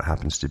money, whatever it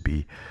happens to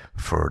be,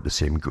 for the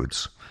same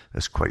goods.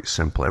 It's quite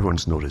simple.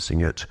 Everyone's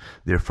noticing it.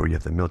 Therefore, you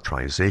have the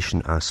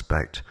militarization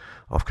aspect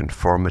of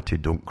conformity.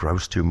 Don't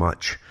grouse too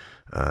much.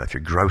 If you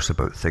grouse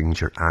about things,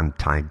 you're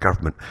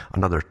anti-government.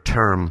 Another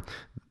term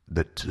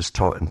that is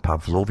taught in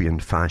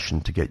Pavlovian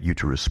fashion to get you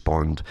to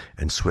respond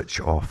and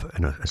switch off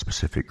in a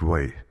specific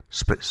way.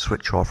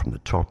 Switch off from the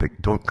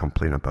topic. Don't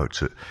complain about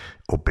it.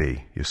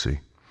 Obey, you see.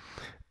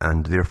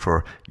 And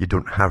therefore, you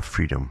don't have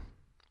freedom.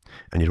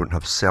 And you don't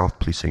have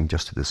self-policing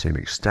just to the same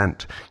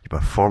extent. You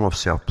have a form of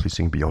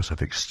self-policing, but you also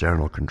have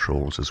external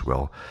controls as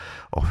well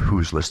of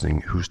who's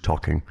listening, who's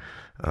talking,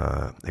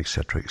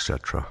 etc.,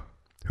 etc.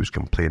 Who's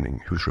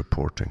complaining, who's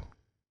reporting.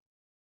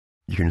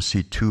 You can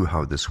see too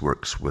how this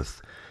works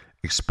with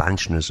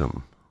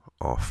expansionism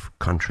of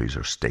countries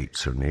or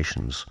states or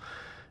nations.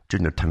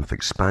 During their time of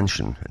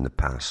expansion in the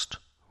past,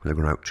 when they're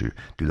going out to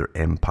do their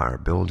empire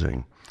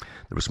building,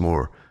 there was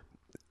more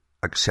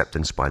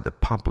acceptance by the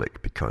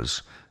public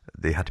because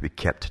they had to be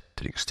kept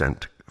to an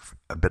extent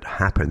a bit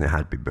happier than they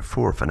had been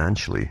before,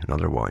 financially and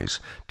otherwise,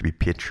 to be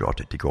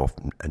patriotic, to go off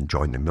and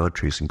join the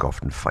militaries and go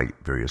off and fight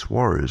various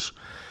wars,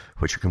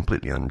 which are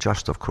completely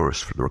unjust, of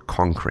course, for they were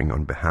conquering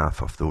on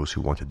behalf of those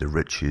who wanted the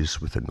riches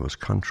within those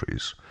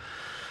countries,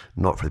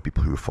 not for the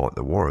people who fought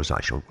the wars,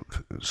 actual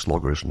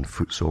sluggers and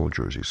foot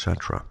soldiers,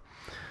 etc.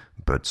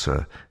 But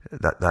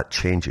that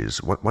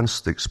changes.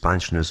 Once the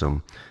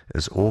expansionism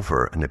is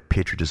over and the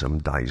patriotism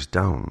dies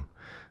down,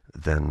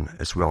 then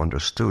it's well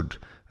understood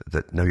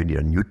that now you need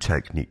a new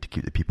technique to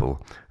keep the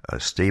people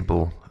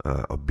stable,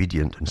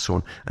 obedient, and so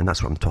on. And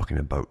that's what I'm talking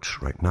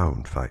about right now,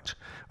 in fact,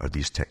 are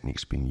these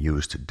techniques being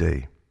used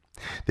today.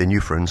 They knew,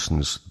 for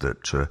instance,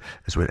 that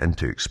as we went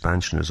into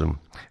expansionism,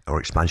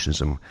 or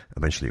expansionism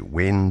eventually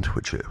waned,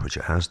 which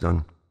it has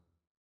done,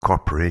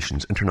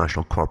 corporations,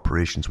 international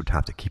corporations would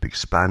have to keep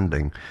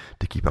expanding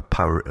to keep a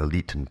power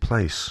elite in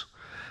place.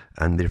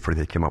 And therefore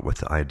they came up with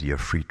the idea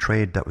of free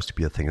trade. That was to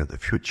be a thing of the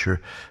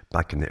future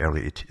back in the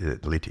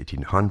late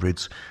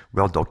 1800s,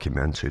 well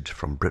documented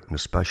from Britain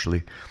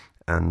especially.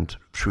 And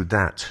through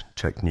that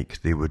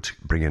technique, they would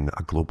bring in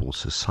a global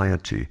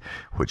society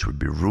which would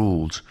be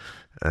ruled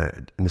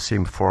in the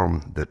same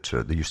form that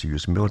they used to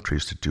use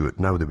militaries to do it.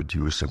 Now they would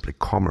use simply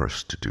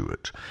commerce to do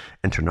it.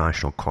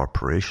 International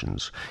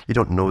corporations. You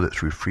don't know that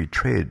through free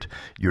trade,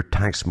 your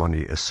tax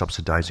money is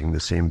subsidizing the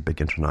same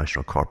big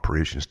international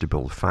corporations to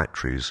build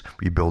factories.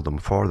 We build them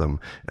for them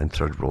in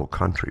third world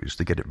countries.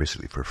 They get it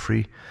basically for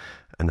free,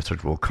 and the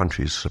third world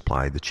countries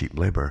supply the cheap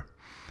labor.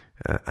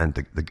 And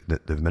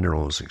the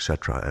minerals,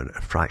 etc., at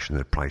a fraction of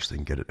the price they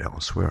can get it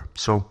elsewhere.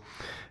 So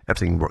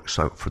everything works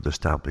out for the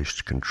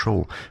established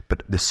control.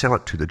 But they sell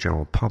it to the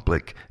general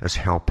public as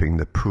helping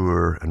the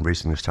poor and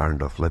raising the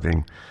standard of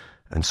living,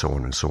 and so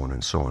on and so on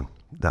and so on.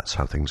 That's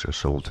how things are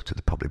sold to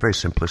the public. Very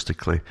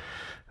simplistically,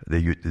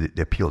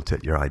 they appeal to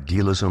your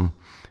idealism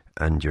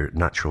and your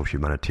natural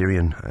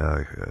humanitarian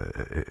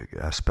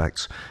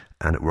aspects,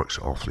 and it works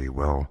awfully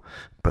well.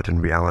 But in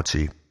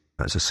reality,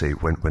 as I say,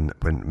 when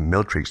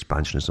military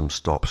expansionism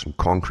stops and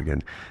conquering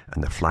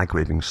and the flag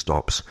waving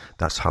stops,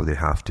 that's how they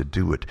have to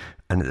do it.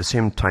 And at the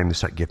same time, they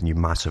start giving you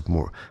massive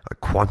more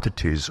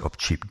quantities of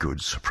cheap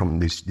goods from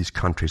these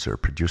countries that are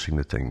producing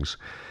the things,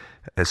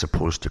 as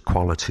opposed to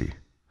quality.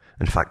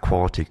 In fact,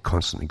 quality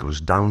constantly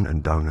goes down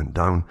and down and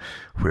down,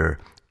 where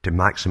to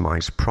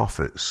maximize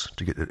profits,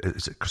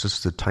 because this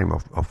is the time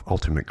of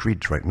ultimate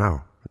greed right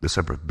now, this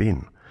ever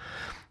been.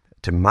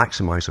 To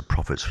maximize the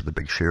profits for the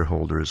big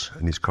shareholders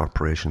in these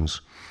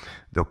corporations,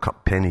 they'll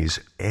cut pennies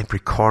every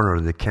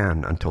corner they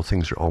can until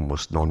things are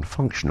almost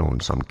non-functional in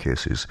some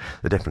cases.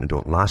 They definitely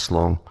don't last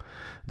long.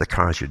 The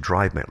cars you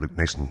drive might look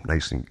nice and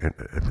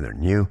if they're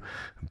new,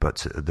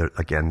 but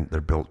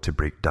they're built to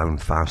break down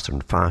faster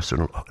and faster,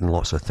 and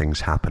lots of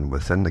things happen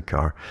within the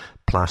car.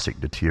 Plastic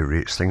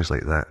deteriorates, things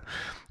like that.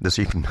 There's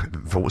even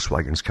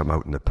Volkswagens come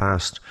out in the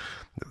past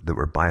that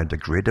were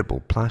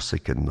biodegradable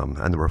plastic in them,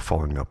 and they were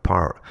falling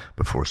apart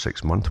before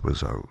 6 months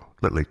was out,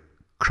 literally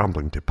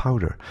crumbling to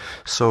powder.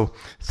 So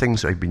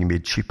things are being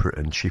made cheaper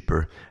and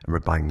cheaper, and we're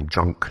buying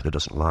junk that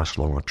doesn't last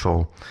long at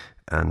all,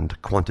 and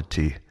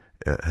quantity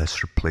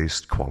has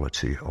replaced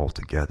quality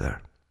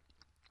altogether.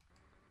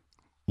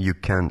 You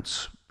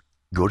can't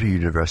go to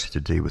university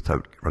today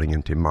without running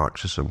into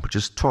Marxism, which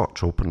is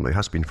taught openly,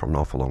 has been for an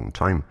awful long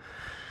time,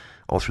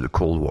 all through the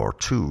Cold War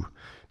too,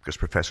 because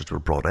professors were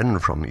brought in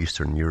from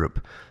Eastern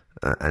Europe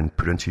and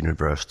put into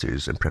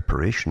universities in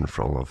preparation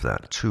for all of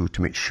that too,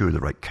 to make sure the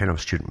right kind of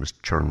student was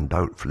churned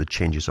out for the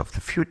changes of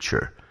the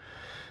future.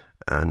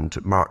 And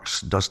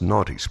Marx does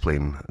not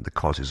explain the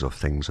causes of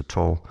things at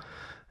all.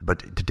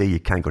 But today you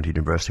can't go to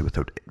university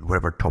without,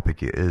 whatever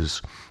topic it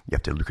is, you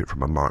have to look at it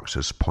from a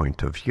Marxist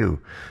point of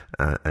view,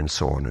 and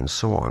so on and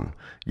so on.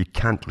 You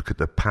can't look at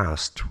the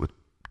past with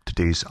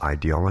today's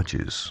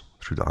ideologies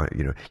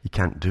you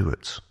can't do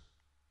it.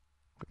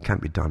 It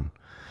can't be done.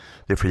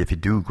 Therefore, if you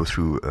do go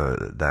through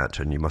that,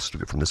 and you must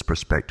look at it from this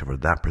perspective or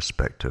that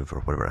perspective or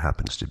whatever it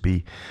happens to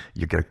be,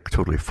 you get a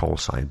totally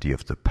false idea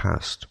of the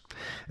past.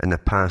 In the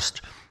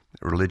past,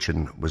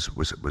 religion was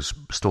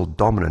still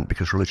dominant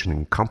because religion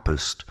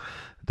encompassed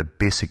the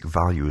basic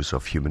values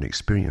of human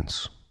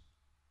experience.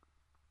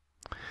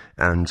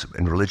 And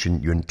in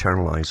religion, you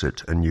internalize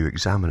it and you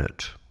examine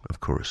it, of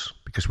course,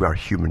 because we are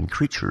human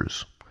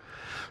creatures.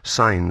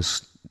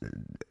 Science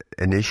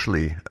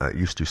initially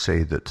used to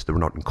say that they were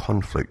not in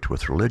conflict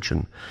with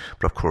religion,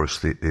 but of course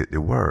they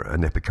were,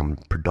 and they've become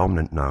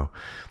predominant now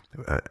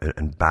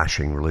in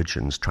bashing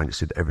religions, trying to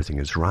say that everything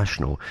is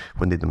rational,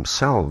 when they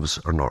themselves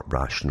are not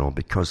rational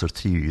because their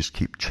theories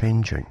keep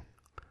changing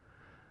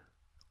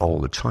all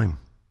the time.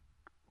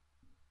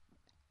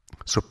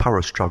 So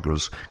power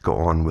struggles go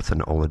on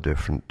within all the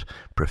different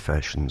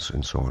professions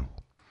and so on.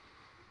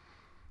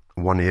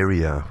 One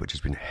area which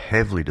has been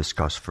heavily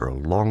discussed for a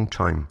long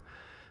time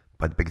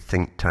by the big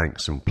think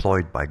tanks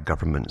employed by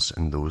governments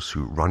and those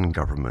who run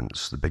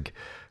governments, the big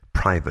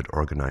private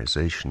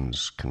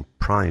organizations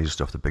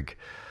comprised of the big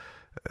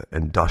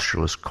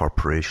industrialist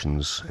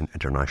corporations and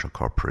international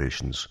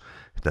corporations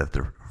that have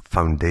their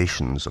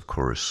foundations, of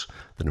course,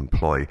 that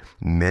employ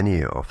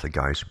many of the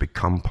guys who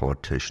become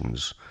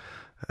politicians,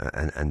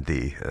 and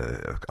they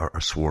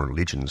are sworn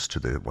allegiance to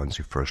the ones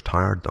who first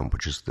hired them,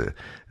 which is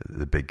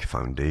the big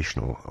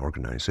foundational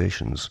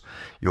organizations.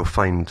 You'll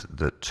find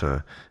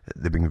that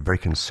they've been very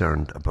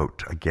concerned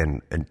about,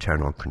 again,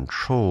 internal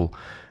control,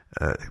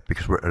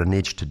 because we're at an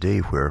age today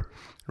where,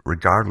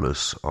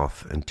 regardless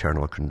of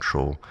internal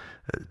control,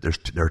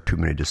 there are too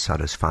many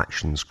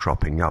dissatisfactions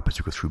cropping up as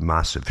we go through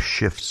massive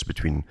shifts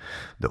between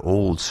the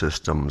old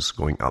systems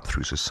going up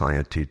through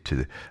society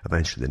to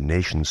eventually the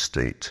nation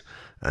state,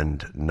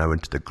 and now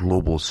into the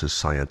global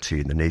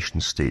society and the nation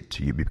state.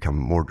 You become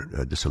more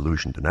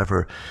disillusioned than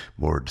ever,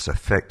 more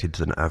disaffected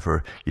than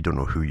ever. You don't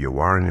know who you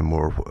are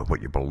anymore,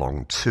 what you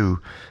belong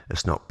to.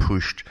 It's not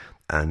pushed,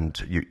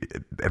 and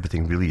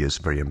everything really is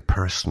very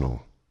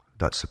impersonal.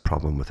 That's the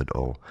problem with it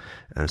all.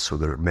 And so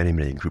there are many,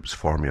 many groups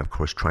forming, of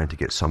course, trying to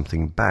get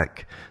something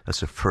back.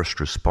 That's the first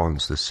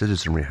response the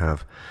citizenry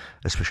have,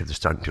 especially if they're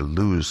starting to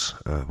lose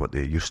what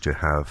they used to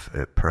have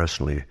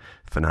personally,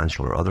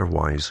 financial or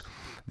otherwise.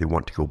 They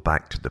want to go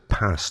back to the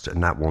past,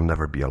 and that will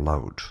never be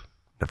allowed.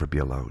 Never be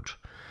allowed.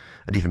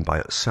 And even by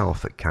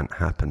itself, it can't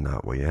happen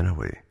that way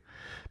anyway,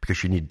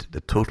 because you need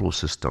the total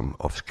system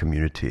of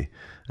community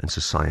and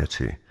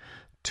society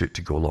to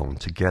go along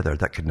together.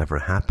 That could never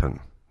happen.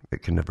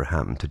 It can never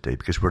happen today,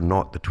 because we're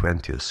not the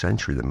 20th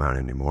century man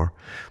anymore.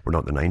 We're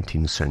not the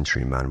 19th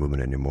century man,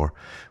 woman anymore.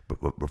 But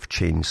we've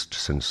changed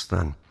since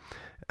then.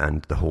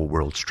 And the whole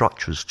world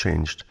structure has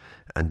changed,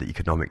 and the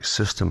economic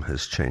system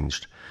has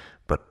changed.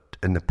 But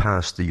in the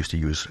past, they used to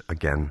use,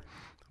 again,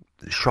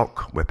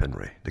 shock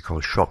weaponry. They call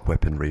it shock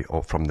weaponry,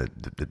 all from the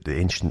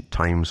ancient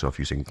times of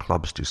using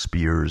clubs to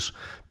spears,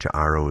 to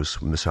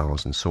arrows,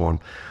 missiles, and so on.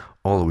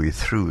 All the way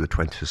through the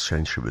 20th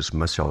century was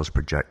missiles,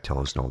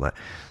 projectiles, and all that.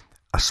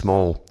 A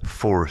small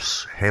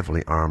force,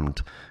 heavily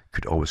armed,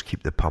 could always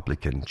keep the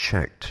public in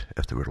check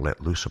if they were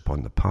let loose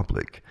upon the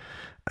public.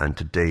 And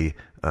today,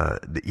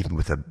 even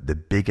with the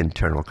big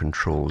internal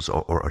controls,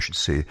 or I should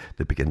say,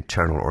 the big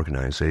internal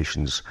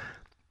organizations,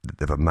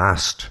 they've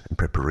amassed in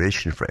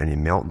preparation for any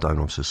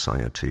meltdown of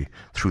society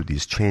through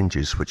these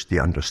changes, which they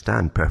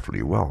understand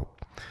perfectly well,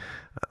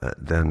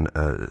 then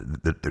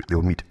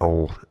they'll meet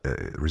all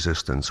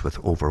resistance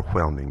with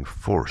overwhelming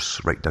force,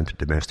 right down to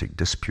domestic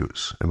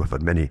disputes. And we've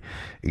had many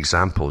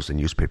examples in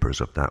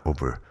newspapers of that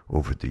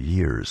over the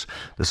years.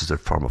 This is a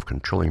form of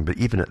controlling, but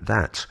even at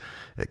that,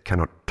 it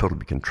cannot totally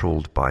be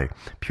controlled by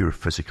pure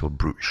physical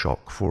brute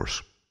shock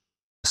force.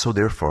 So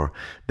therefore,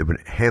 they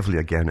went heavily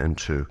again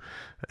into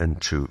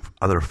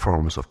other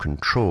forms of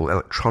control.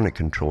 Electronic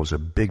control is a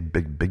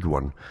big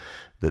one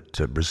that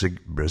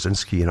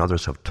Brzezinski and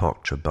others have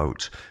talked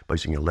about, by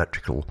using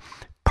electrical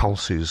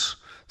pulses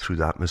through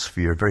the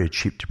atmosphere, very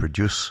cheap to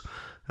produce,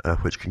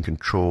 which can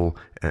control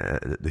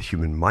the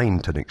human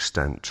mind to an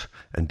extent,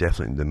 and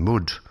definitely the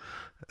mood.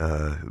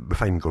 We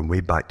find going way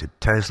back to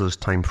Tesla's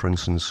time, for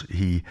instance,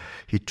 he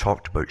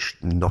talked about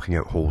knocking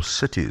out whole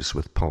cities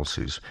with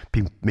pulses,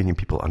 making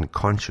people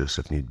unconscious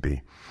if need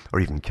be, or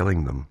even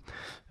killing them.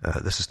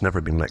 This has never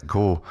been let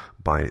go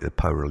by the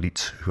power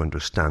elite, who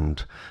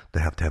understand they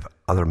have to have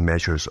other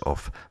measures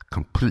of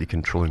completely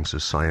controlling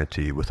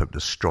society without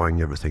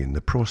destroying everything in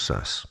the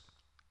process.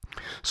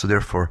 So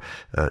therefore,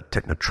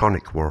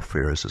 technotronic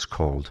warfare, as it's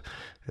called,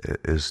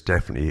 is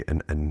definitely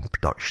in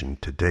production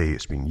today.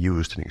 It's being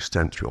used to an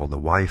extent through all the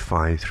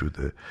Wi-Fi, through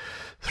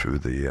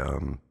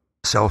the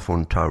cell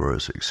phone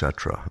towers,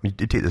 etc. I mean,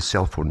 you take the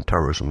cell phone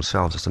towers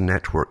themselves, it's a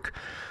network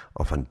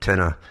of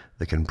antenna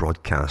that can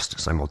broadcast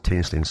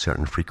simultaneously in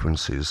certain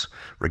frequencies,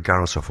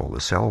 regardless of all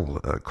the cell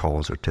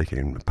calls they're taking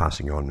and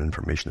passing on,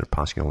 information they're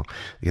passing on.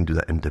 They can do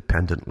that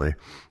independently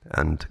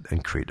and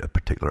create a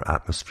particular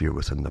atmosphere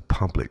within the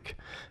public,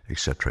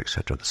 etc.,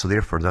 etc. So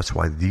therefore, that's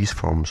why these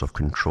forms of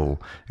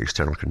control,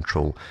 external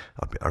control,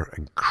 are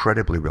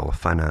incredibly well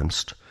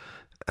financed,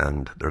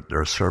 and there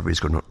are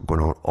surveys going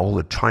on all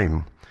the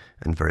time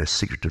in various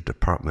secretive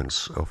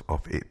departments of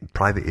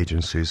private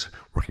agencies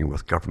working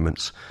with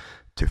governments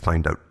to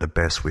find out the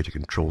best way to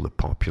control the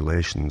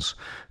populations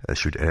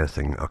should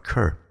anything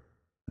occur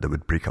that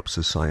would break up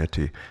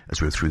society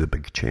as we're through the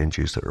big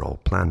changes that are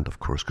all planned, of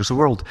course. Because the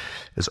world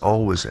is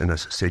always in a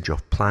stage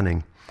of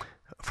planning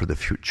for the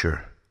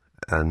future,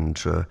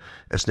 and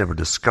it's never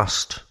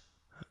discussed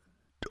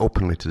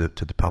openly to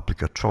the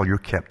public at all. You're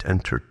kept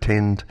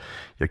entertained,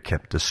 you're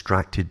kept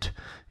distracted.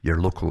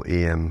 Your local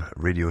AM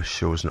radio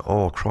shows and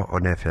all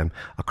on FM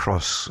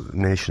across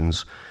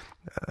nations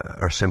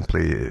are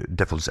simply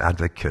devil's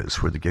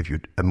advocates, where they give you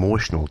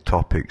emotional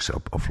topics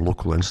of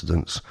local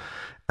incidents,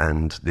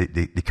 and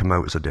they come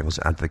out as a devil's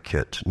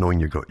advocate, knowing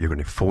you're going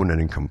to phone in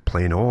and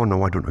complain, oh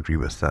no, I don't agree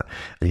with that,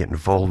 and you get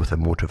involved with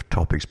emotive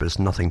topics, but it's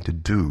nothing to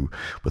do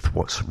with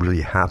what's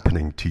really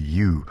happening to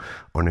you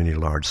on any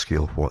large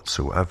scale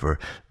whatsoever.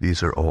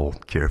 These are all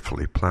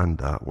carefully planned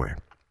that way,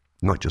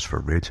 not just for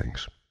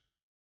ratings.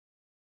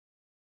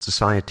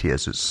 Society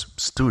as it's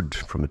stood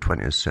from the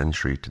 20th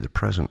century to the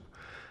present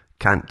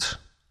can't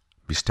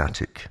be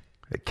static.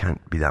 It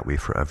can't be that way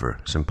forever.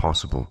 It's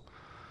impossible.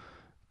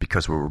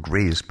 because we were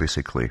raised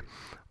basically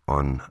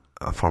on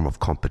a form of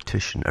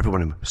competition.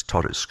 Everyone was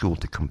taught at school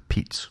to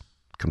compete.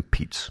 And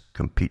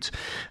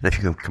if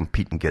you can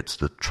compete and get to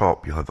the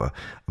top, you have a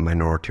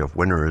minority of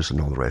winners and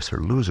all the rest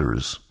are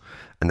losers.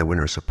 And the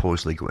winners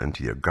supposedly go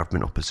into your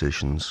governmental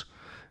positions,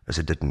 as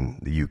they did in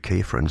the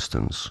UK, for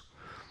instance,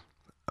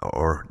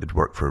 or they'd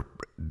work for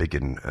big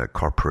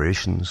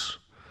corporations.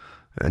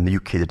 And the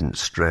UK didn't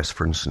stress,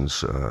 for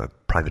instance,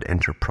 private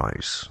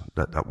enterprise.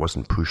 That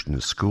wasn't pushed in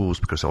the schools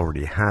because they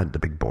already had the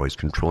big boys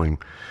controlling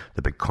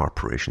the big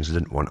corporations. They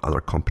didn't want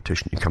other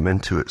competition to come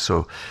into it.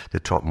 So they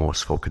taught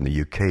most folk in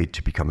the UK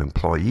to become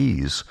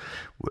employees,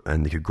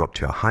 and they could go up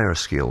to a higher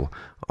scale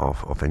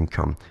of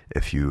income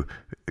if you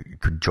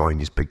could join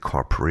these big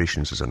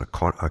corporations as an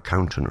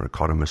accountant or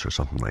economist or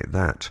something like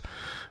that.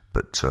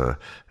 But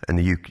in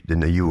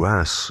the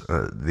US,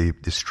 they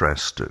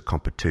stressed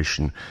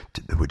competition,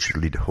 which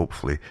would lead,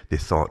 hopefully, they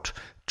thought,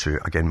 to,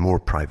 again, more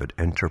private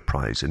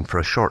enterprise. And for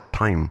a short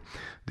time,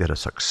 they had a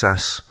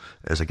success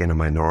as, again, a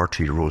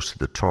minority rose to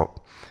the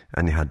top,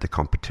 and they had the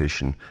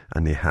competition,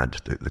 and they had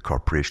the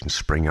corporations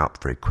spring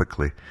up very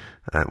quickly.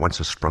 Once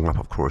they sprung up,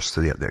 of course,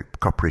 the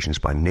corporations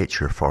by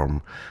nature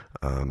form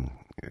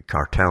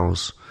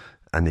cartels,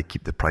 and they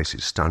keep the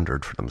prices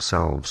standard for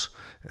themselves,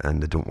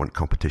 and they don't want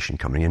competition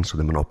coming in, so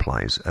they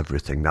monopolize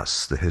everything.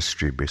 That's the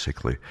history,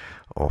 basically,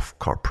 of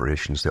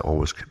corporations. They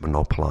always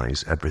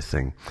monopolize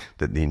everything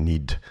that they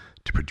need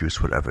to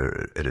produce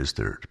whatever it is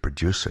they're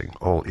producing.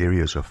 All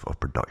areas of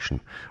production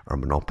are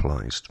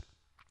monopolized.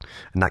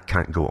 And that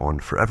can't go on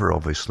forever,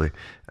 obviously,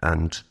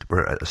 and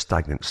we're at a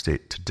stagnant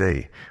state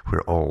today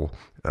where all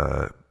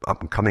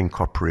up-and-coming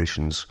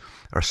corporations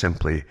are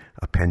simply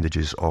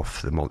appendages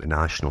of the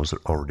multinationals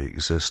that already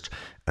exist,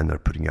 and they're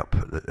putting up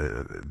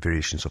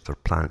variations of their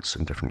plants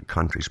in different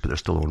countries, but they're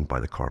still owned by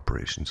the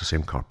corporations, the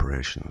same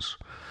corporations.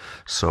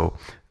 So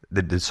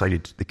they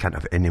decided they can't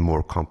have any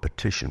more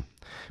competition.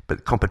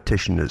 But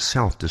competition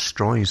itself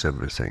destroys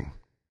everything.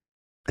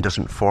 It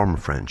doesn't form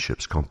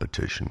friendships,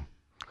 competition.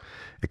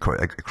 It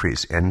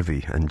creates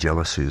envy and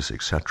jealousies,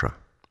 etc.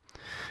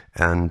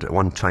 And at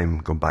one time,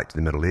 going back to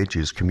the Middle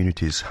Ages,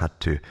 communities had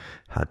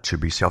to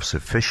be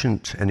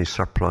self-sufficient. Any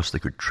surplus they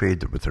could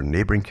trade with their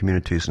neighbouring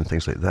communities and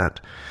things like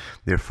that.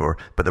 Therefore,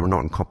 but they were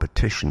not in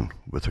competition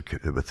with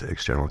the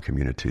external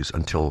communities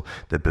until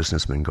the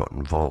businessmen got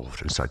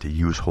involved and started to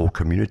use whole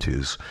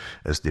communities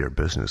as their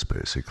business,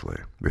 basically.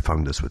 We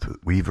found this with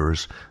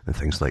weavers and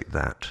things like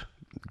that.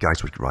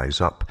 Guys would rise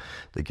up,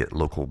 they get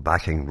local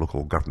backing,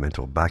 local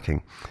governmental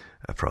backing,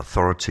 for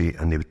authority,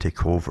 and they would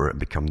take over and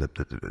become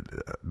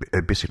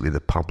basically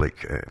the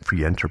public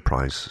free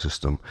enterprise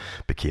system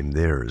became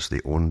theirs.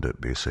 They owned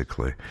it,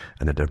 basically,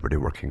 and had everybody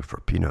working for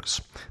peanuts.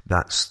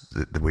 That's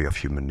the way of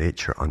human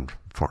nature,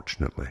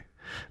 unfortunately.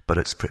 But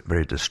it's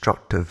very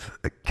destructive.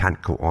 It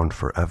can't go on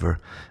forever.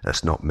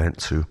 It's not meant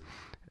to.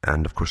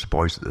 And of course, the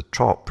boys at the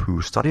top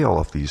who study all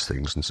of these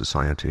things in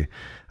society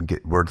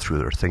get word through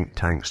their think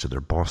tanks to their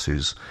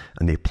bosses,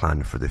 and they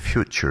plan for the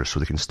future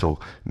so they can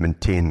still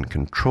maintain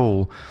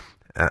control.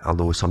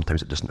 Although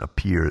sometimes it doesn't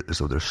appear as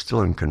though they're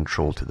still in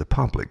control to the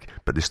public,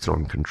 but they're still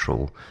in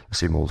control, the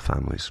same old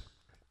families.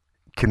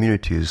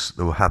 Communities,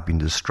 though, have been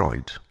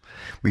destroyed.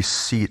 We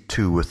see it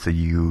too with the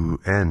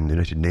UN, the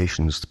United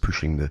Nations,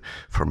 pushing the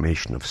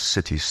formation of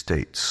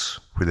city-states,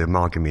 where they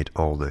amalgamate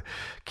all the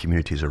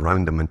communities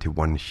around them into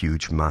one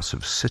huge,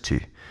 massive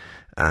city.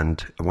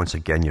 And once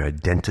again, your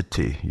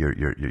identity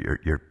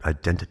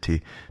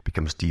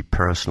becomes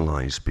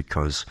depersonalized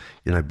because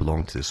you now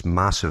belong to this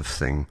massive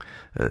thing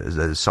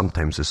that is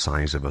sometimes the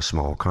size of a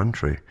small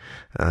country,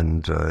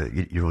 and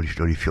you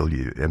really feel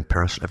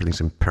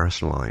everything's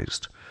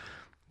impersonalized,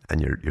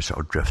 and you're sort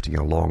of drifting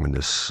along in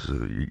this.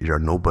 You're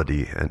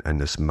nobody in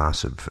this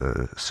massive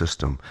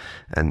system,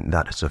 and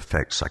that has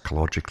effects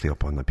psychologically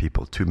upon the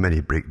people. Too many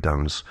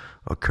breakdowns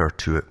occur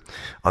to it.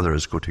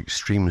 Others go to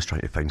extremes trying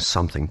to find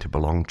something to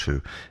belong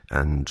to,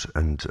 and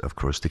of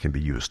course they can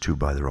be used too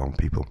by the wrong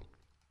people.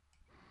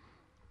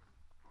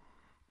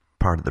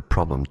 Part of the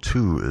problem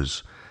too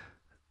is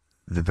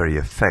the very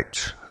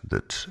effect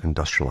that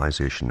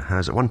industrialization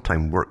has. At one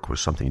time, work was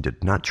something you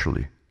did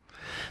naturally.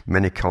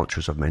 Many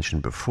cultures I've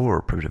mentioned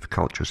before, primitive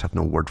cultures, have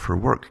no word for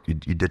work. You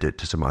did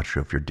it as a matter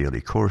of your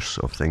daily course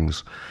of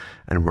things,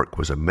 and work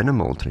was a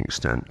minimal to an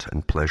extent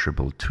and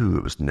pleasurable too.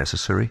 It was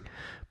necessary,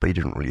 but you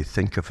didn't really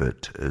think of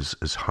it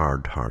as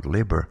hard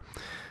labour.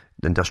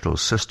 The industrial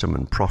system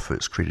and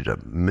profits created a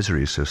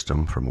misery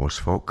system for most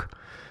folk,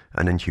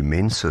 an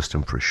inhumane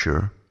system for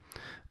sure,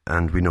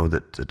 and we know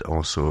that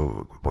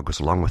also what goes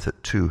along with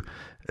it too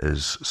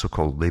is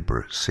so-called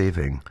labour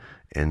saving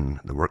in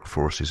the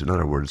workforces. In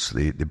other words,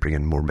 they bring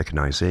in more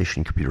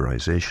mechanization,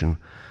 computerization,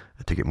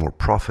 to get more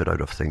profit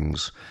out of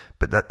things.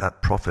 But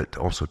that profit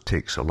also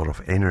takes a lot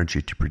of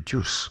energy to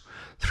produce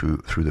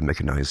through the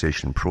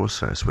mechanization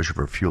process,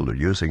 whichever fuel they're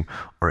using,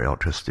 or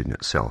electricity in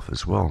itself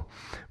as well.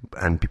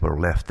 And people are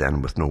left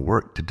then with no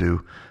work to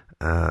do.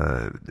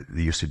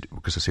 They used to,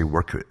 because they say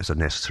work is a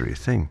necessary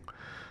thing.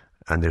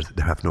 and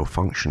they have no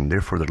function.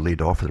 Therefore, they're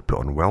laid off, they're put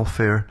on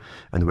welfare,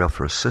 and the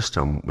welfare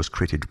system was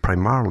created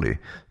primarily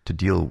to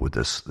deal with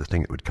the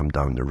thing that would come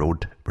down the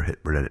road.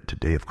 We're in it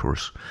today, of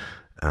course,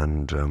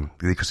 and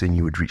because they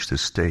knew we'd reach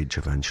this stage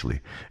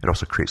eventually. It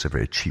also creates a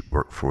very cheap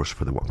workforce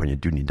for when you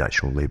do need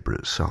actual labour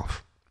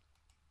itself.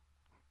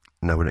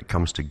 Now, when it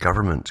comes to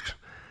government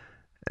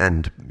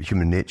and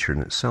human nature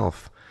in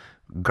itself,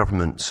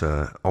 government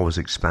always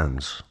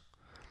expands.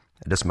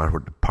 It doesn't matter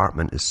what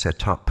department is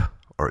set up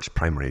or its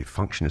primary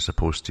function is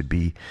supposed to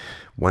be.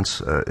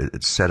 Once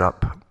it's set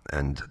up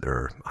and there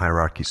are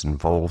hierarchies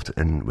involved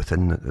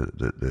within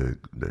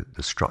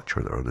the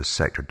structure or the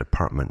sector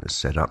department is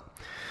set up,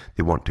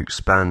 they want to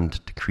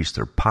expand, decrease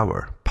their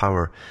power.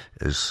 Power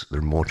is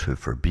their motive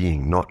for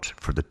being, not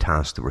for the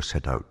task that we're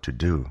set out to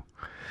do.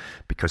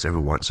 Because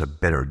everyone wants a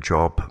better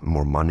job,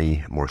 more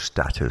money, more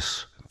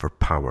status for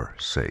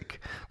power's sake.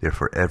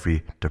 Therefore,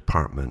 every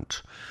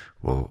department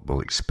will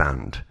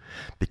expand,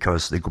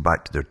 because they go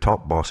back to their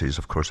top bosses,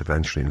 of course,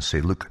 eventually, and say,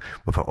 look,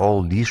 we've got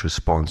all these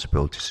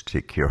responsibilities to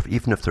take care of.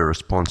 Even if their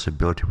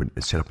responsibility when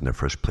it's set up in the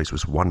first place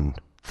was one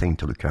thing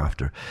to look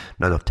after,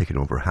 now they've taken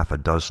over half a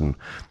dozen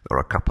or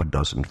a couple of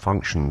dozen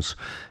functions,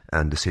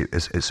 and they say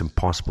it's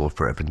impossible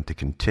for everything to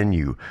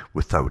continue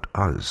without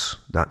us.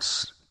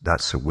 That's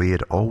the way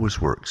it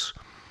always works.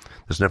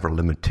 There's never a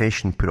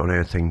limitation put on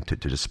anything to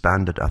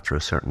disband it after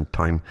a certain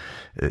time.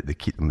 They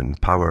keep them in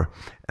power,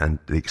 and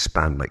they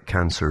expand like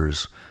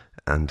cancers,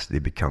 and they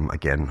become,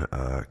 again,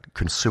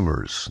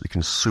 consumers. They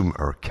consume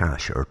our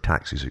cash, our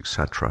taxes,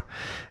 etc.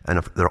 And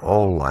if they're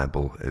all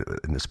liable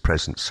in this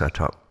present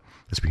setup,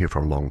 it's been here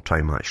for a long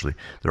time actually,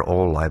 they're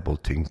all liable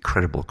to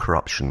incredible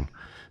corruption.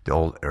 They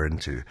all are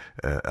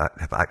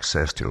have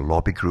access to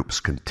lobby groups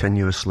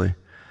continuously.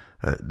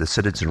 The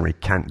citizenry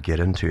can't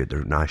get into it,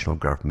 their national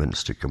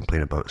governments, to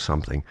complain about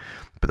something,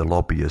 but the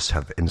lobbyists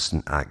have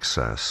instant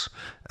access.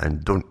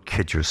 And don't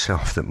kid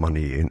yourself that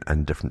money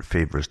and different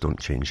favours don't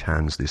change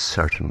hands. They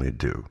certainly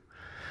do.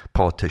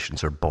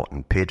 Politicians are bought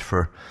and paid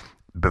for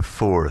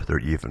before they're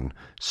even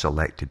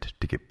selected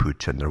to get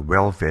put in. They're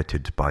well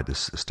vetted by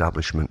this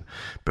establishment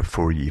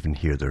before you even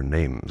hear their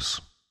names.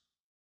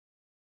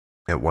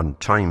 At one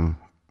time,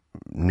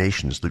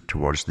 nations looked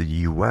towards the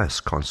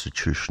US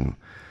Constitution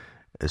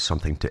is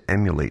something to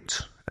emulate,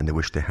 and they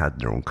wish they had in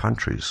their own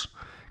countries.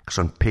 Because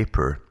on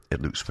paper,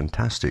 it looks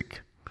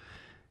fantastic.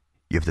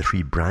 You have the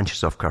three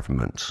branches of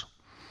government,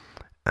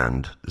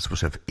 and they're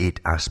supposed to have 8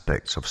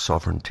 aspects of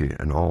sovereignty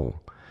and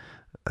all.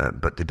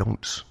 But they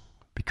don't,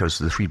 because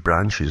the 3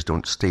 branches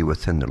don't stay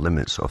within the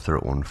limits of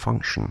their own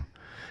function.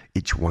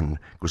 Each one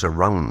goes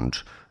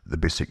around the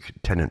basic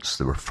tenets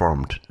that were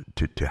formed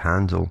to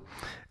handle,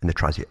 and they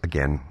try to,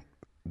 again,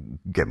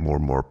 get more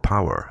and more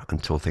power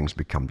until things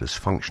become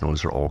dysfunctional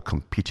as they're all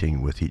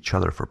competing with each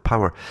other for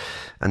power.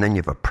 And then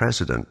you have a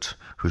president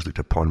who's looked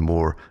upon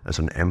more as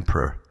an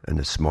emperor in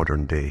this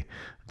modern day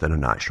than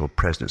an actual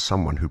president,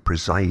 someone who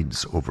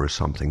presides over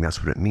something.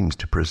 That's what it means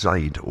to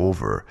preside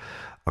over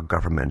a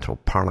governmental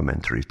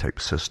parliamentary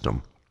type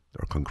system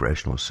or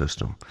congressional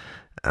system.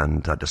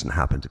 And that doesn't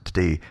happen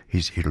today.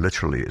 He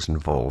literally is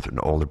involved in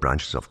all the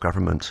branches of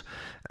government,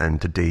 and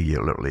today you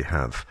literally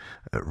have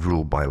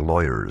rule by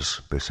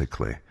lawyers,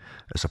 basically,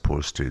 as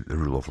opposed to the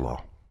rule of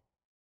law.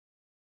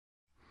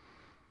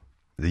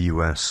 The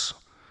US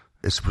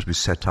is supposed to be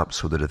set up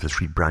so that if the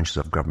 3 branches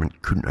of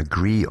government couldn't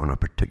agree on a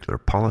particular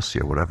policy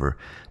or whatever,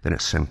 then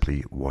it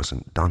simply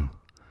wasn't done.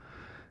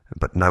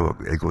 But now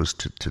it goes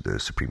to the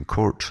Supreme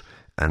Court,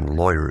 and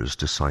lawyers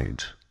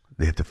decide.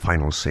 They have the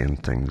final say in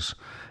things,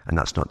 and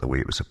that's not the way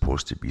it was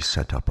supposed to be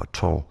set up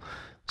at all.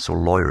 So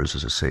lawyers,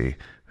 as I say,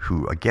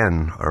 who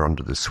again are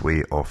under the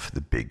sway of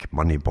the big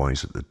money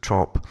boys at the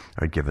top,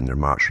 are given their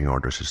marching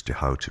orders as to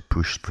how to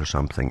push for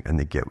something, and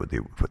they get what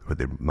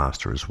their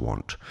masters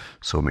want.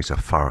 So it makes a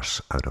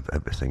farce out of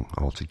everything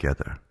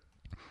altogether.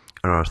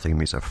 Another thing that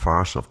makes a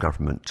farce of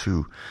government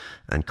too,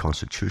 and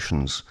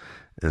constitutions,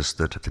 is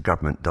that if the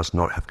government does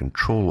not have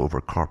control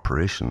over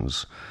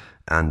corporations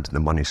and the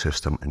money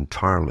system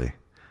entirely,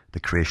 the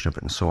creation of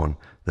it and so on,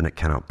 then it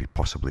cannot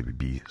possibly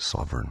be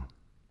sovereign.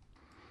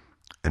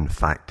 In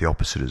fact, the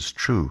opposite is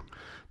true.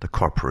 The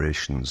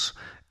corporations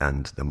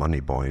and the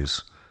money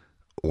boys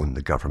own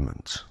the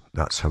government.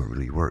 That's how it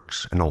really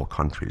works in all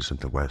countries in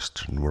the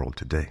Western world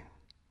today.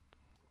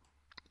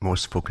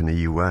 Most folk in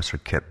the US are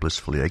kept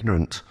blissfully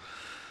ignorant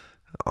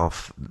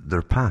of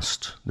their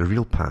past, their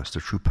real past,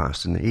 their true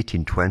past. In the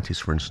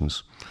 1820s, for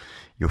instance,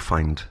 you'll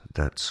find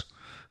that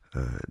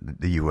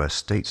the US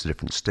states, the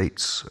different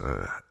states,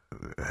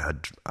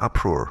 had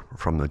uproar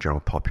from the general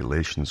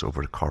populations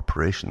over the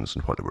corporations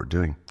and what they were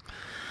doing.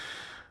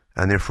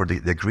 And therefore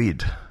they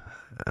agreed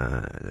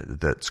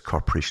that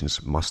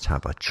corporations must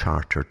have a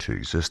charter to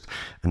exist,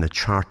 and the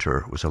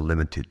charter was a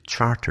limited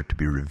charter to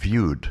be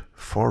reviewed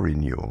for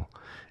renewal,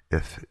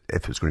 if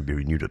it was going to be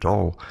renewed at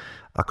all,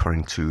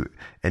 according to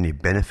any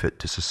benefit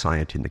to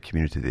society and the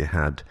community they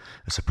had,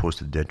 as opposed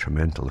to the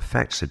detrimental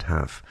effects they'd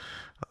have,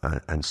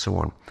 and so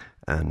on.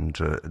 And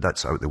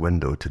that's out the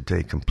window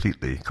today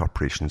completely.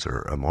 Corporations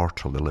are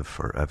immortal. They live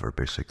forever,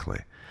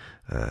 basically.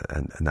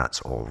 And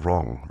that's all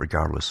wrong,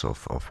 regardless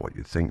of what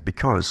you think,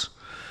 because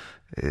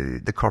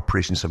the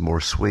corporations have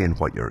more sway in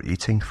what you're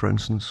eating, for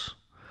instance.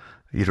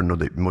 You don't know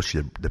that most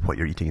of what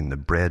you're eating in the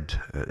bread,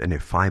 any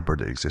fiber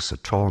that exists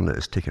at all, and that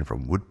is taken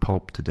from wood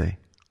pulp today.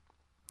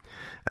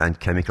 And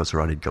chemicals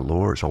are added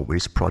galore. It's all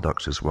waste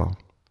products as well.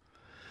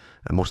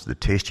 And most of the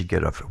taste you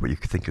get of what you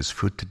think is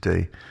food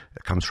today,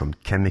 it comes from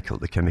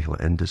the chemical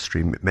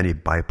industry. Many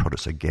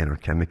byproducts, again, are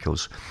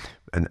chemicals,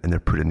 and they're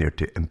put in there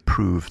to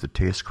improve the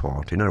taste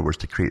quality. In other words,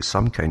 to create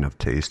some kind of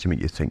taste to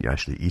make you think you're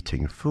actually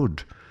eating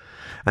food.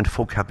 And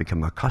folk have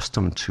become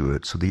accustomed to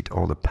it, so they eat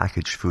all the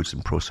packaged foods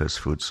and processed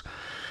foods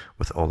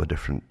with all the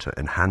different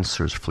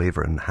enhancers,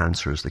 flavor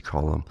enhancers they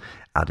call them,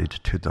 added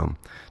to them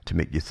to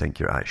make you think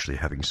you're actually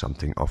having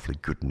something awfully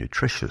good and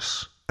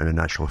nutritious. And in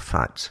actual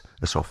fact,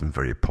 it's often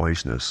very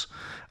poisonous,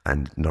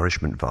 and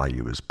nourishment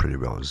value is pretty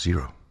well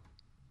zero.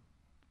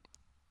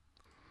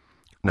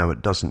 Now,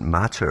 it doesn't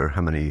matter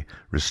how many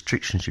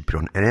restrictions you put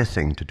on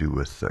anything to do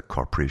with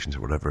corporations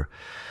or whatever,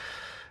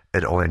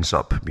 it all ends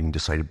up being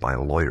decided by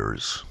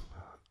lawyers,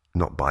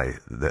 not by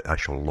the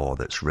actual law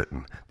that's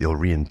written. They'll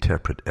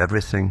reinterpret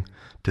everything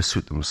to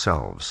suit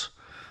themselves.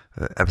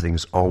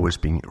 Everything's always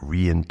being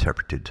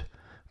reinterpreted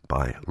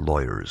by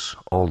lawyers.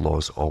 All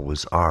laws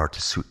always are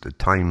to suit the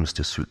times,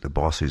 to suit the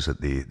bosses that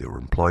they were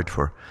employed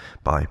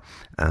by.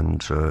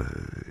 And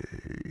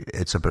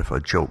it's a bit of a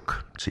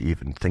joke to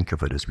even think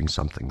of it as being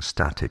something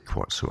static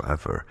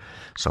whatsoever,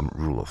 some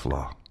rule of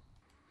law.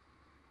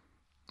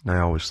 Now,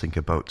 I always think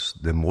about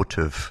the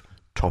motive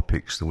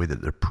topics, the way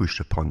that they're pushed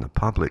upon the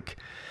public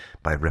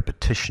by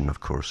repetition, of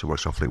course. It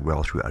works awfully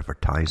well through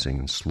advertising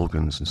and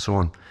slogans and so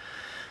on.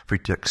 For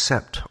you to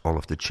accept all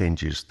of the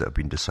changes that have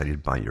been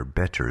decided by your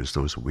betters,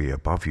 those way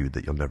above you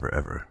that you'll never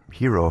ever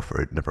hear of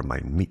or never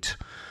mind meet.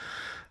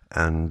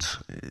 And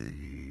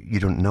you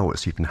don't know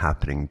it's even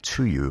happening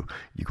to you.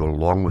 You go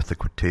along with the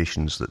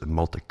quotations that the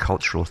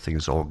multicultural thing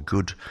is all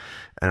good.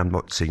 And I'm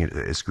not saying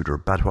it's good or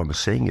bad. What I'm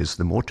saying is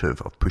the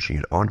motive of pushing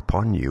it on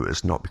upon you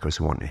is not because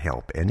they want to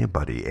help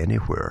anybody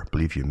anywhere,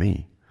 believe you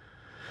me.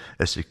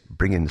 It's to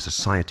bring in the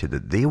society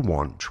that they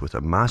want with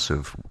a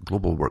massive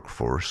global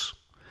workforce,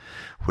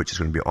 which is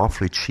going to be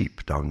awfully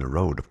cheap down the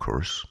road, of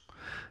course.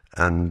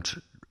 And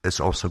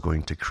it's also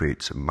going to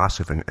create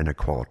massive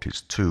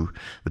inequalities too.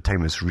 The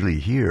time is really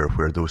here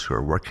where those who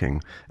are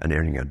working and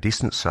earning a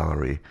decent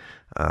salary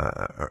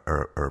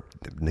are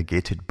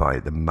negated by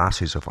the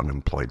masses of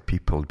unemployed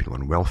people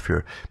on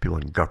welfare, people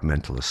on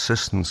governmental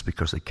assistance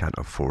because they can't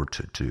afford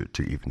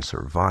to even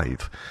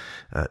survive.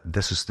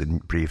 This is the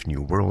brave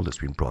new world that's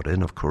been brought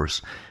in, of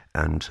course,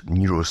 and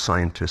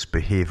neuroscientists,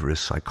 behaviorists,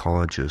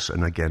 psychologists,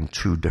 and again,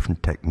 two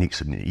different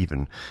techniques and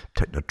even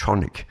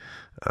technotronic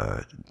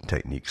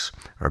techniques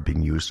are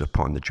being used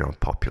upon the general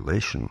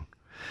population,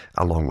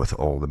 along with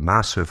all the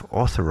massive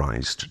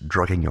authorized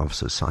drugging of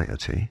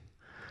society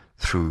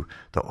through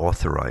the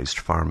authorized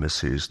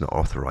pharmacies and the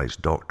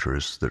authorized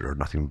doctors that are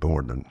nothing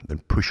more than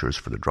pushers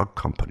for the drug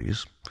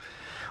companies,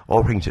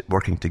 all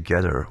working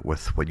together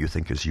with what you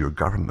think is your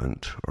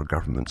government or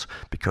governments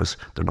because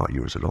they're not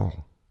yours at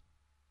all.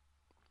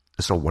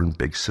 It's all one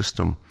big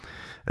system.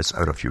 It's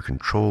out of your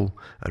control,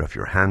 out of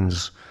your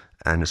hands,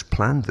 and it's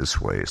planned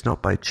this way. It's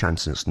not by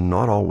chance, and it's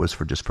not always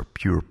just for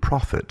pure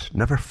profit.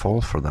 Never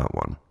fall for that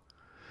one.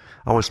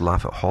 I always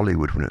laugh at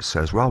Hollywood when it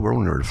says, well, we're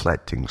only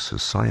reflecting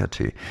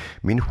society.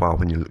 Meanwhile,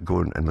 when you go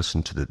and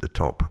listen to the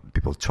top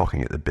people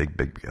talking at the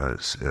big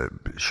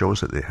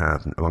shows that they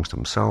have amongst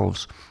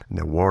themselves and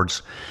the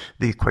awards,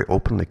 they quite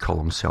openly call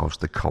themselves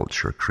the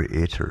culture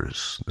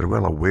creators. They're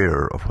well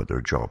aware of what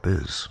their job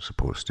is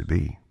supposed to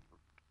be.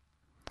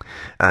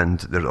 And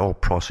they're all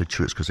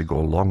prostitutes because they go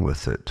along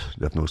with it.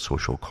 They have no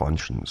social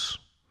conscience.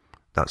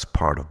 That's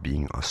part of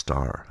being a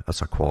star.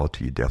 That's a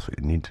quality you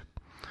definitely need.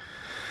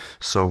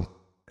 So,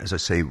 as I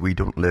say, we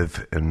don't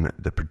live in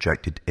the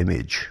projected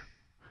image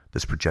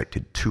that's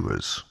projected to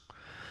us.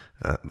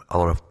 A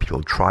lot of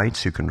people try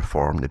to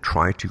conform, they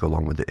try to go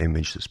along with the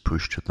image that's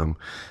pushed to them,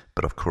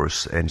 but of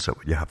course it ends up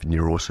you have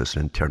neurosis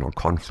and internal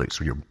conflicts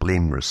where you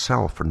blame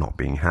yourself for not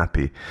being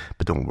happy,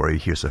 but don't worry,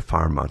 here's a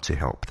pharma to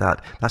help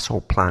that. That's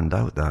all planned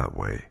out that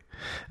way.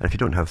 And if you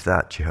don't have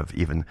that, you have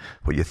even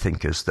what you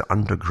think is the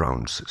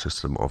underground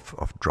system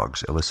of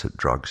drugs, illicit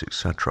drugs,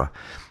 etc.,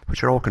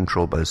 which are all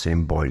controlled by the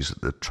same boys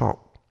at the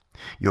top.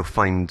 You'll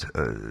find,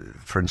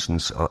 for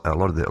instance, a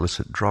lot of the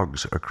illicit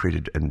drugs are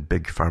created in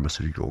big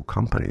pharmaceutical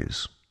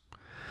companies,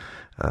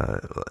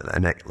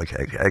 like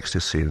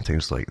ecstasy and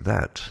things like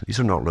that. These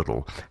are not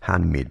little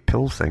handmade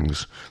pill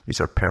things. These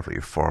are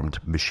perfectly formed,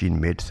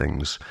 machine-made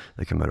things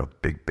that come out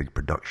of big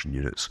production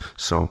units.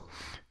 So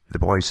the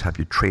boys have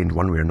you trained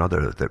one way or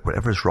another that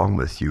whatever's wrong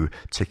with you,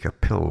 take a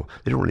pill.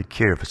 They don't really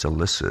care if it's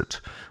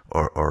illicit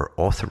or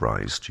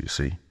authorized, you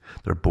see.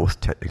 They're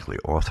both technically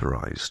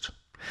authorized.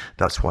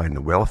 That's why in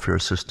the welfare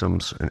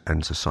systems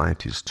and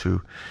societies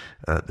too,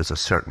 there's a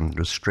certain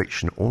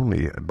restriction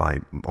only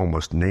by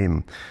almost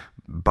name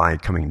by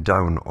coming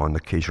down on the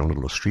occasional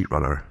little street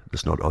runner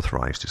that's not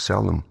authorized to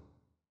sell them,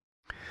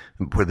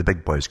 where the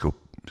big boys go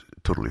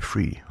totally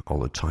free all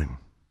the time.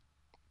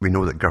 We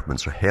know that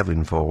governments are heavily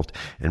involved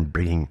in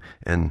bringing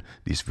in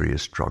these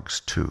various drugs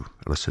too,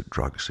 illicit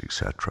drugs,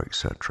 etc.,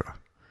 etc.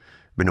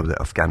 We know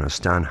that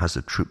Afghanistan has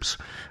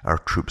our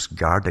troops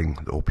guarding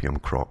the opium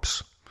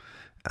crops,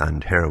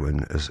 and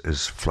heroin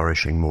is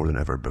flourishing more than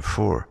ever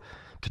before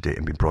today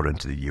and being brought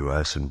into the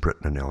US and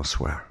Britain and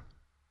elsewhere.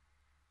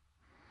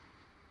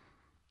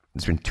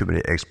 There's been too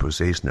many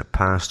exposés in the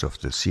past of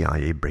the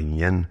CIA bringing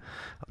in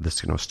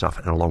this kind of stuff,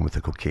 and along with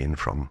the cocaine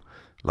from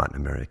Latin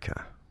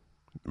America.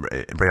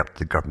 Right up to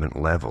the government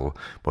level,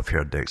 we've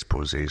heard the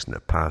exposés in the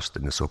past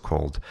and the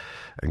so-called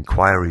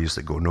inquiries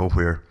that go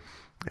nowhere.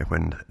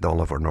 When the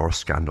Oliver North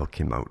scandal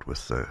came out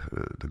with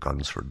the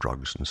guns for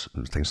drugs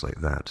and things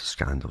like that,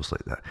 scandals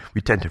like that,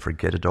 we tend to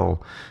forget it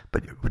all.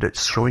 But what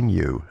it's showing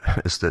you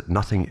is that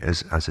nothing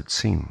is as it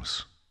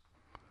seems.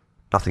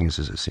 Nothing is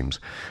as it seems.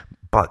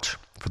 But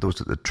for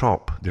those at the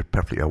top, they're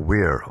perfectly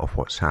aware of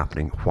what's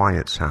happening, why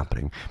it's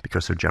happening,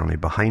 because they're generally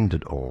behind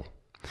it all.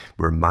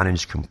 We're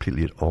managed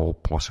completely at all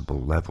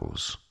possible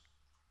levels.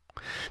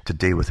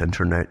 Today with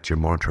internet, you're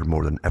monitored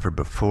more than ever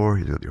before.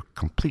 You got your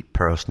complete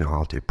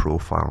personality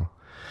profile.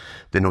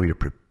 They know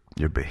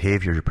your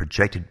behavior, your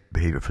projected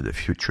behavior for the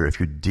future. If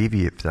you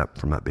deviate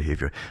from that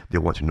behavior, they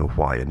want to know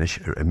why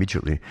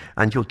immediately.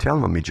 And you'll tell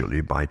them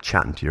immediately by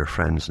chatting to your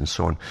friends and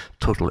so on.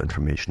 Total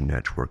information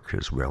network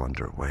is well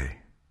underway.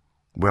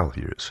 Well,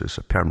 here it's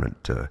a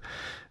permanent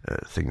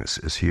thing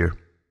is here.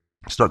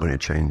 It's not going to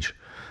change.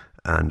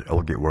 And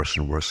it'll get worse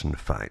and worse, in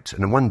fact.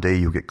 And then one day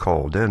you'll get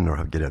called in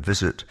or get a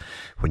visit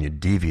when you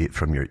deviate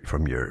from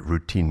your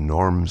routine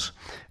norms,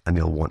 and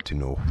they'll want to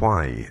know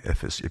why.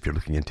 If you're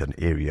looking into an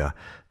area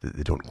that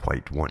they don't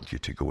quite want you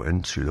to go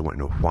into, they want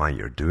to know why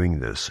you're doing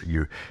this.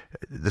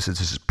 This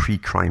is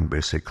pre-crime,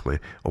 basically.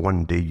 Or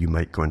one day you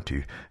might go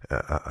into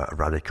a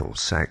radical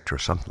sect or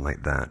something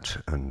like that,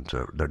 and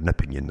they're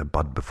nipping you in the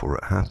bud before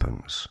it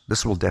happens.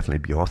 This will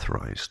definitely be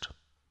authorized.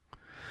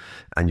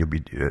 And you'll be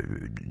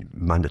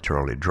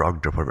mandatorily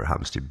drugged or whatever it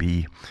happens to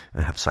be,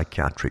 and have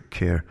psychiatric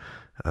care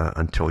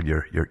until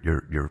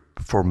you're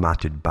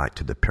formatted back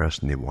to the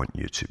person they want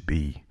you to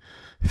be,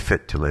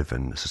 fit to live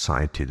in the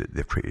society that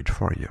they've created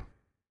for you.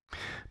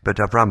 But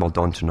I've rambled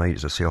on tonight,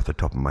 as I say, off the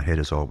top of my head,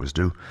 as I always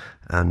do,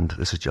 and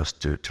this is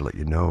just to let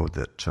you know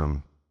that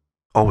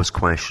always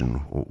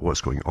question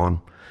what's going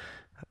on.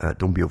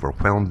 Don't be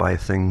overwhelmed by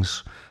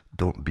things.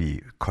 Don't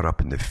be caught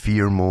up in the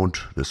fear mode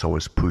that's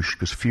always pushed,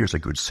 because fear is a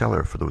good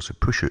seller for those who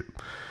push it.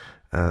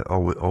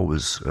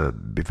 Always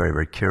be very,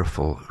 very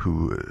careful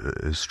who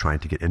is trying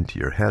to get into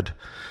your head.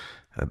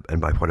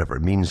 And by whatever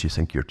means you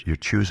think you're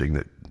choosing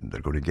that they're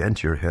going to get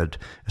into your head,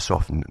 it's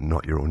often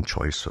not your own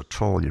choice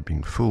at all. You're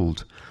being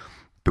fooled.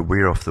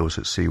 Beware of those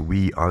that say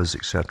we, us,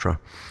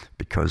 etc.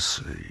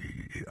 Because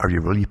are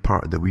you really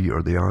part of the we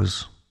or the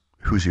us?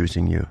 Who's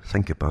using you?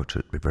 Think about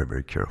it. Be very,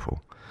 very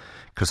careful.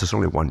 Because there's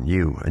only one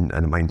you, and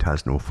the mind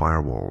has no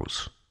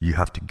firewalls. You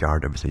have to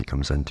guard everything that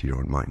comes into your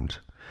own mind.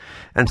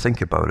 And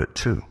think about it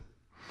too.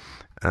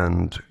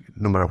 And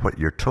no matter what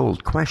you're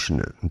told, question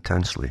it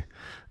intensely.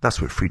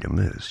 That's what freedom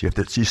is.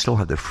 You still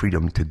have the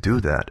freedom to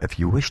do that if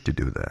you wish to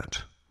do that.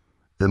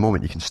 At the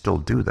moment you can still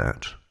do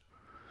that.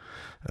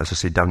 As I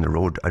say, down the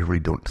road, I really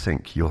don't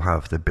think you'll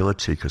have the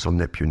ability, because they'll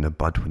nip you in the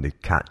bud when they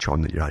catch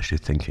on that you're actually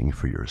thinking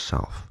for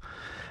yourself.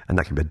 And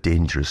that can be a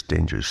dangerous,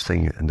 dangerous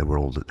thing in the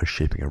world that they're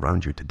shaping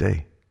around you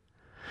today.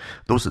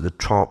 Those at the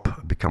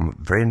top become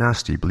very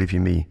nasty, believe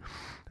you me,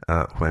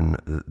 when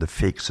the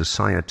fake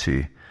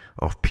society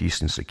of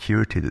peace and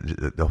security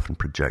that they often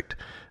project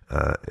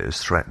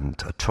is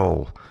threatened at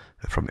all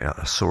from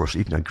a source,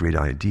 even a great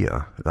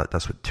idea.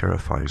 That's what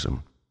terrifies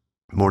them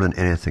more than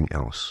anything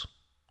else.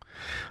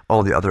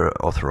 All the other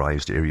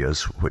authorized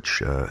areas which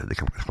they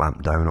can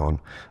clamp down on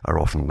are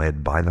often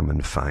led by them,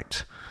 in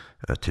fact,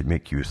 to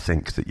make you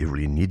think that you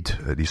really need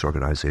these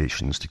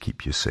organizations to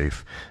keep you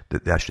safe,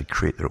 that they actually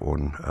create their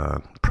own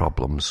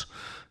problems.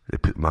 They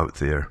put them out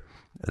there.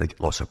 They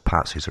get lots of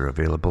patsies are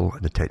available,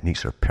 and the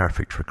techniques are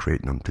perfect for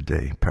creating them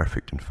today.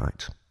 Perfect, in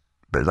fact.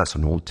 But that's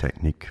an old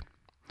technique.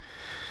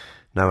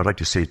 Now, I'd like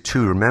to say,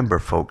 too, remember,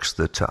 folks,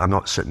 that I'm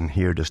not sitting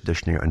here just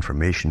dishing out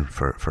information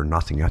for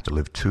nothing. I have to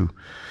live, too.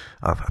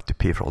 I have to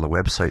pay for all the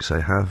websites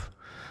I have,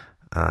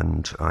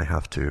 and I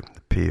have to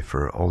pay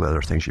for all the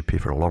other things you pay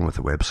for along with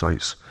the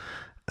websites.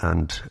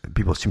 And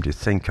people seem to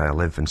think I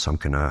live in some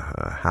kind of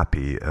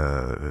happy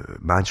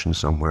mansion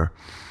somewhere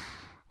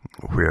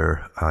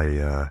where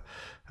I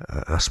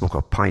smoke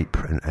a pipe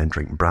and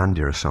drink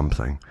brandy or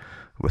something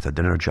with a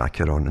dinner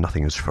jacket on, and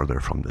nothing is further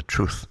from the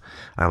truth.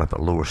 I have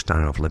a lower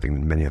standard of living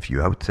than many of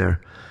you out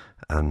there,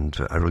 and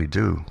I really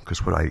do,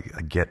 because what I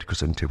get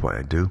goes into what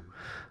I do,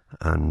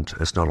 and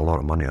it's not a lot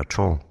of money at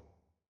all.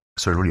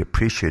 So I really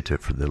appreciate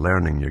it for the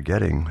learning you're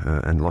getting,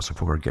 and lots of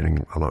folk are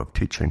getting a lot of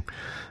teaching,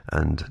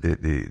 and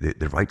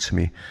they write to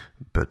me,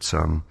 but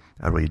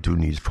I really do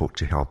need folk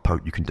to help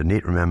out. You can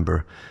donate,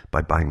 remember,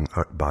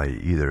 by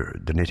either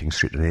donating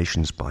straight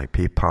donations by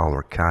PayPal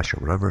or cash or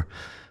whatever,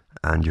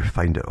 and you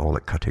find it all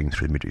at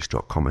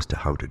cuttingthroughthematrix.com as to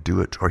how to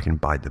do it, or you can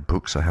buy the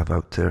books I have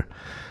out there.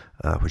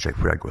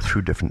 where I go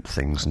through different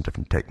things and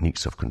different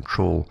techniques of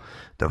control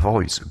that have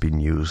always been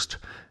used.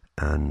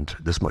 And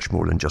there's much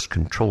more than just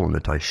control in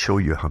it. I show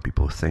you how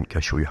people think. I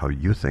show you how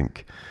you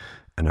think.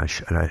 And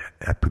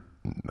I put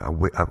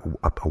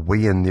a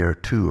way in there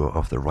too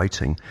of the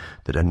writing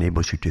that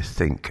enables you to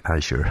think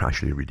as you're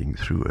actually reading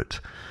through it.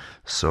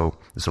 So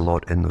there's a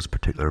lot in those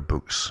particular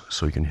books.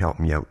 So you can help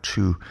me out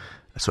too,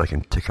 so I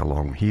can tick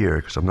along here,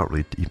 because I'm not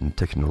really even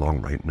ticking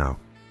along right now.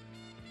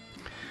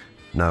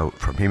 Now,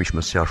 from Hamish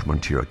myself from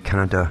Ontario,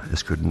 Canada,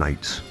 is good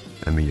night,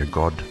 and may your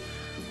God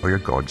or your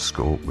gods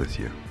go with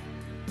you.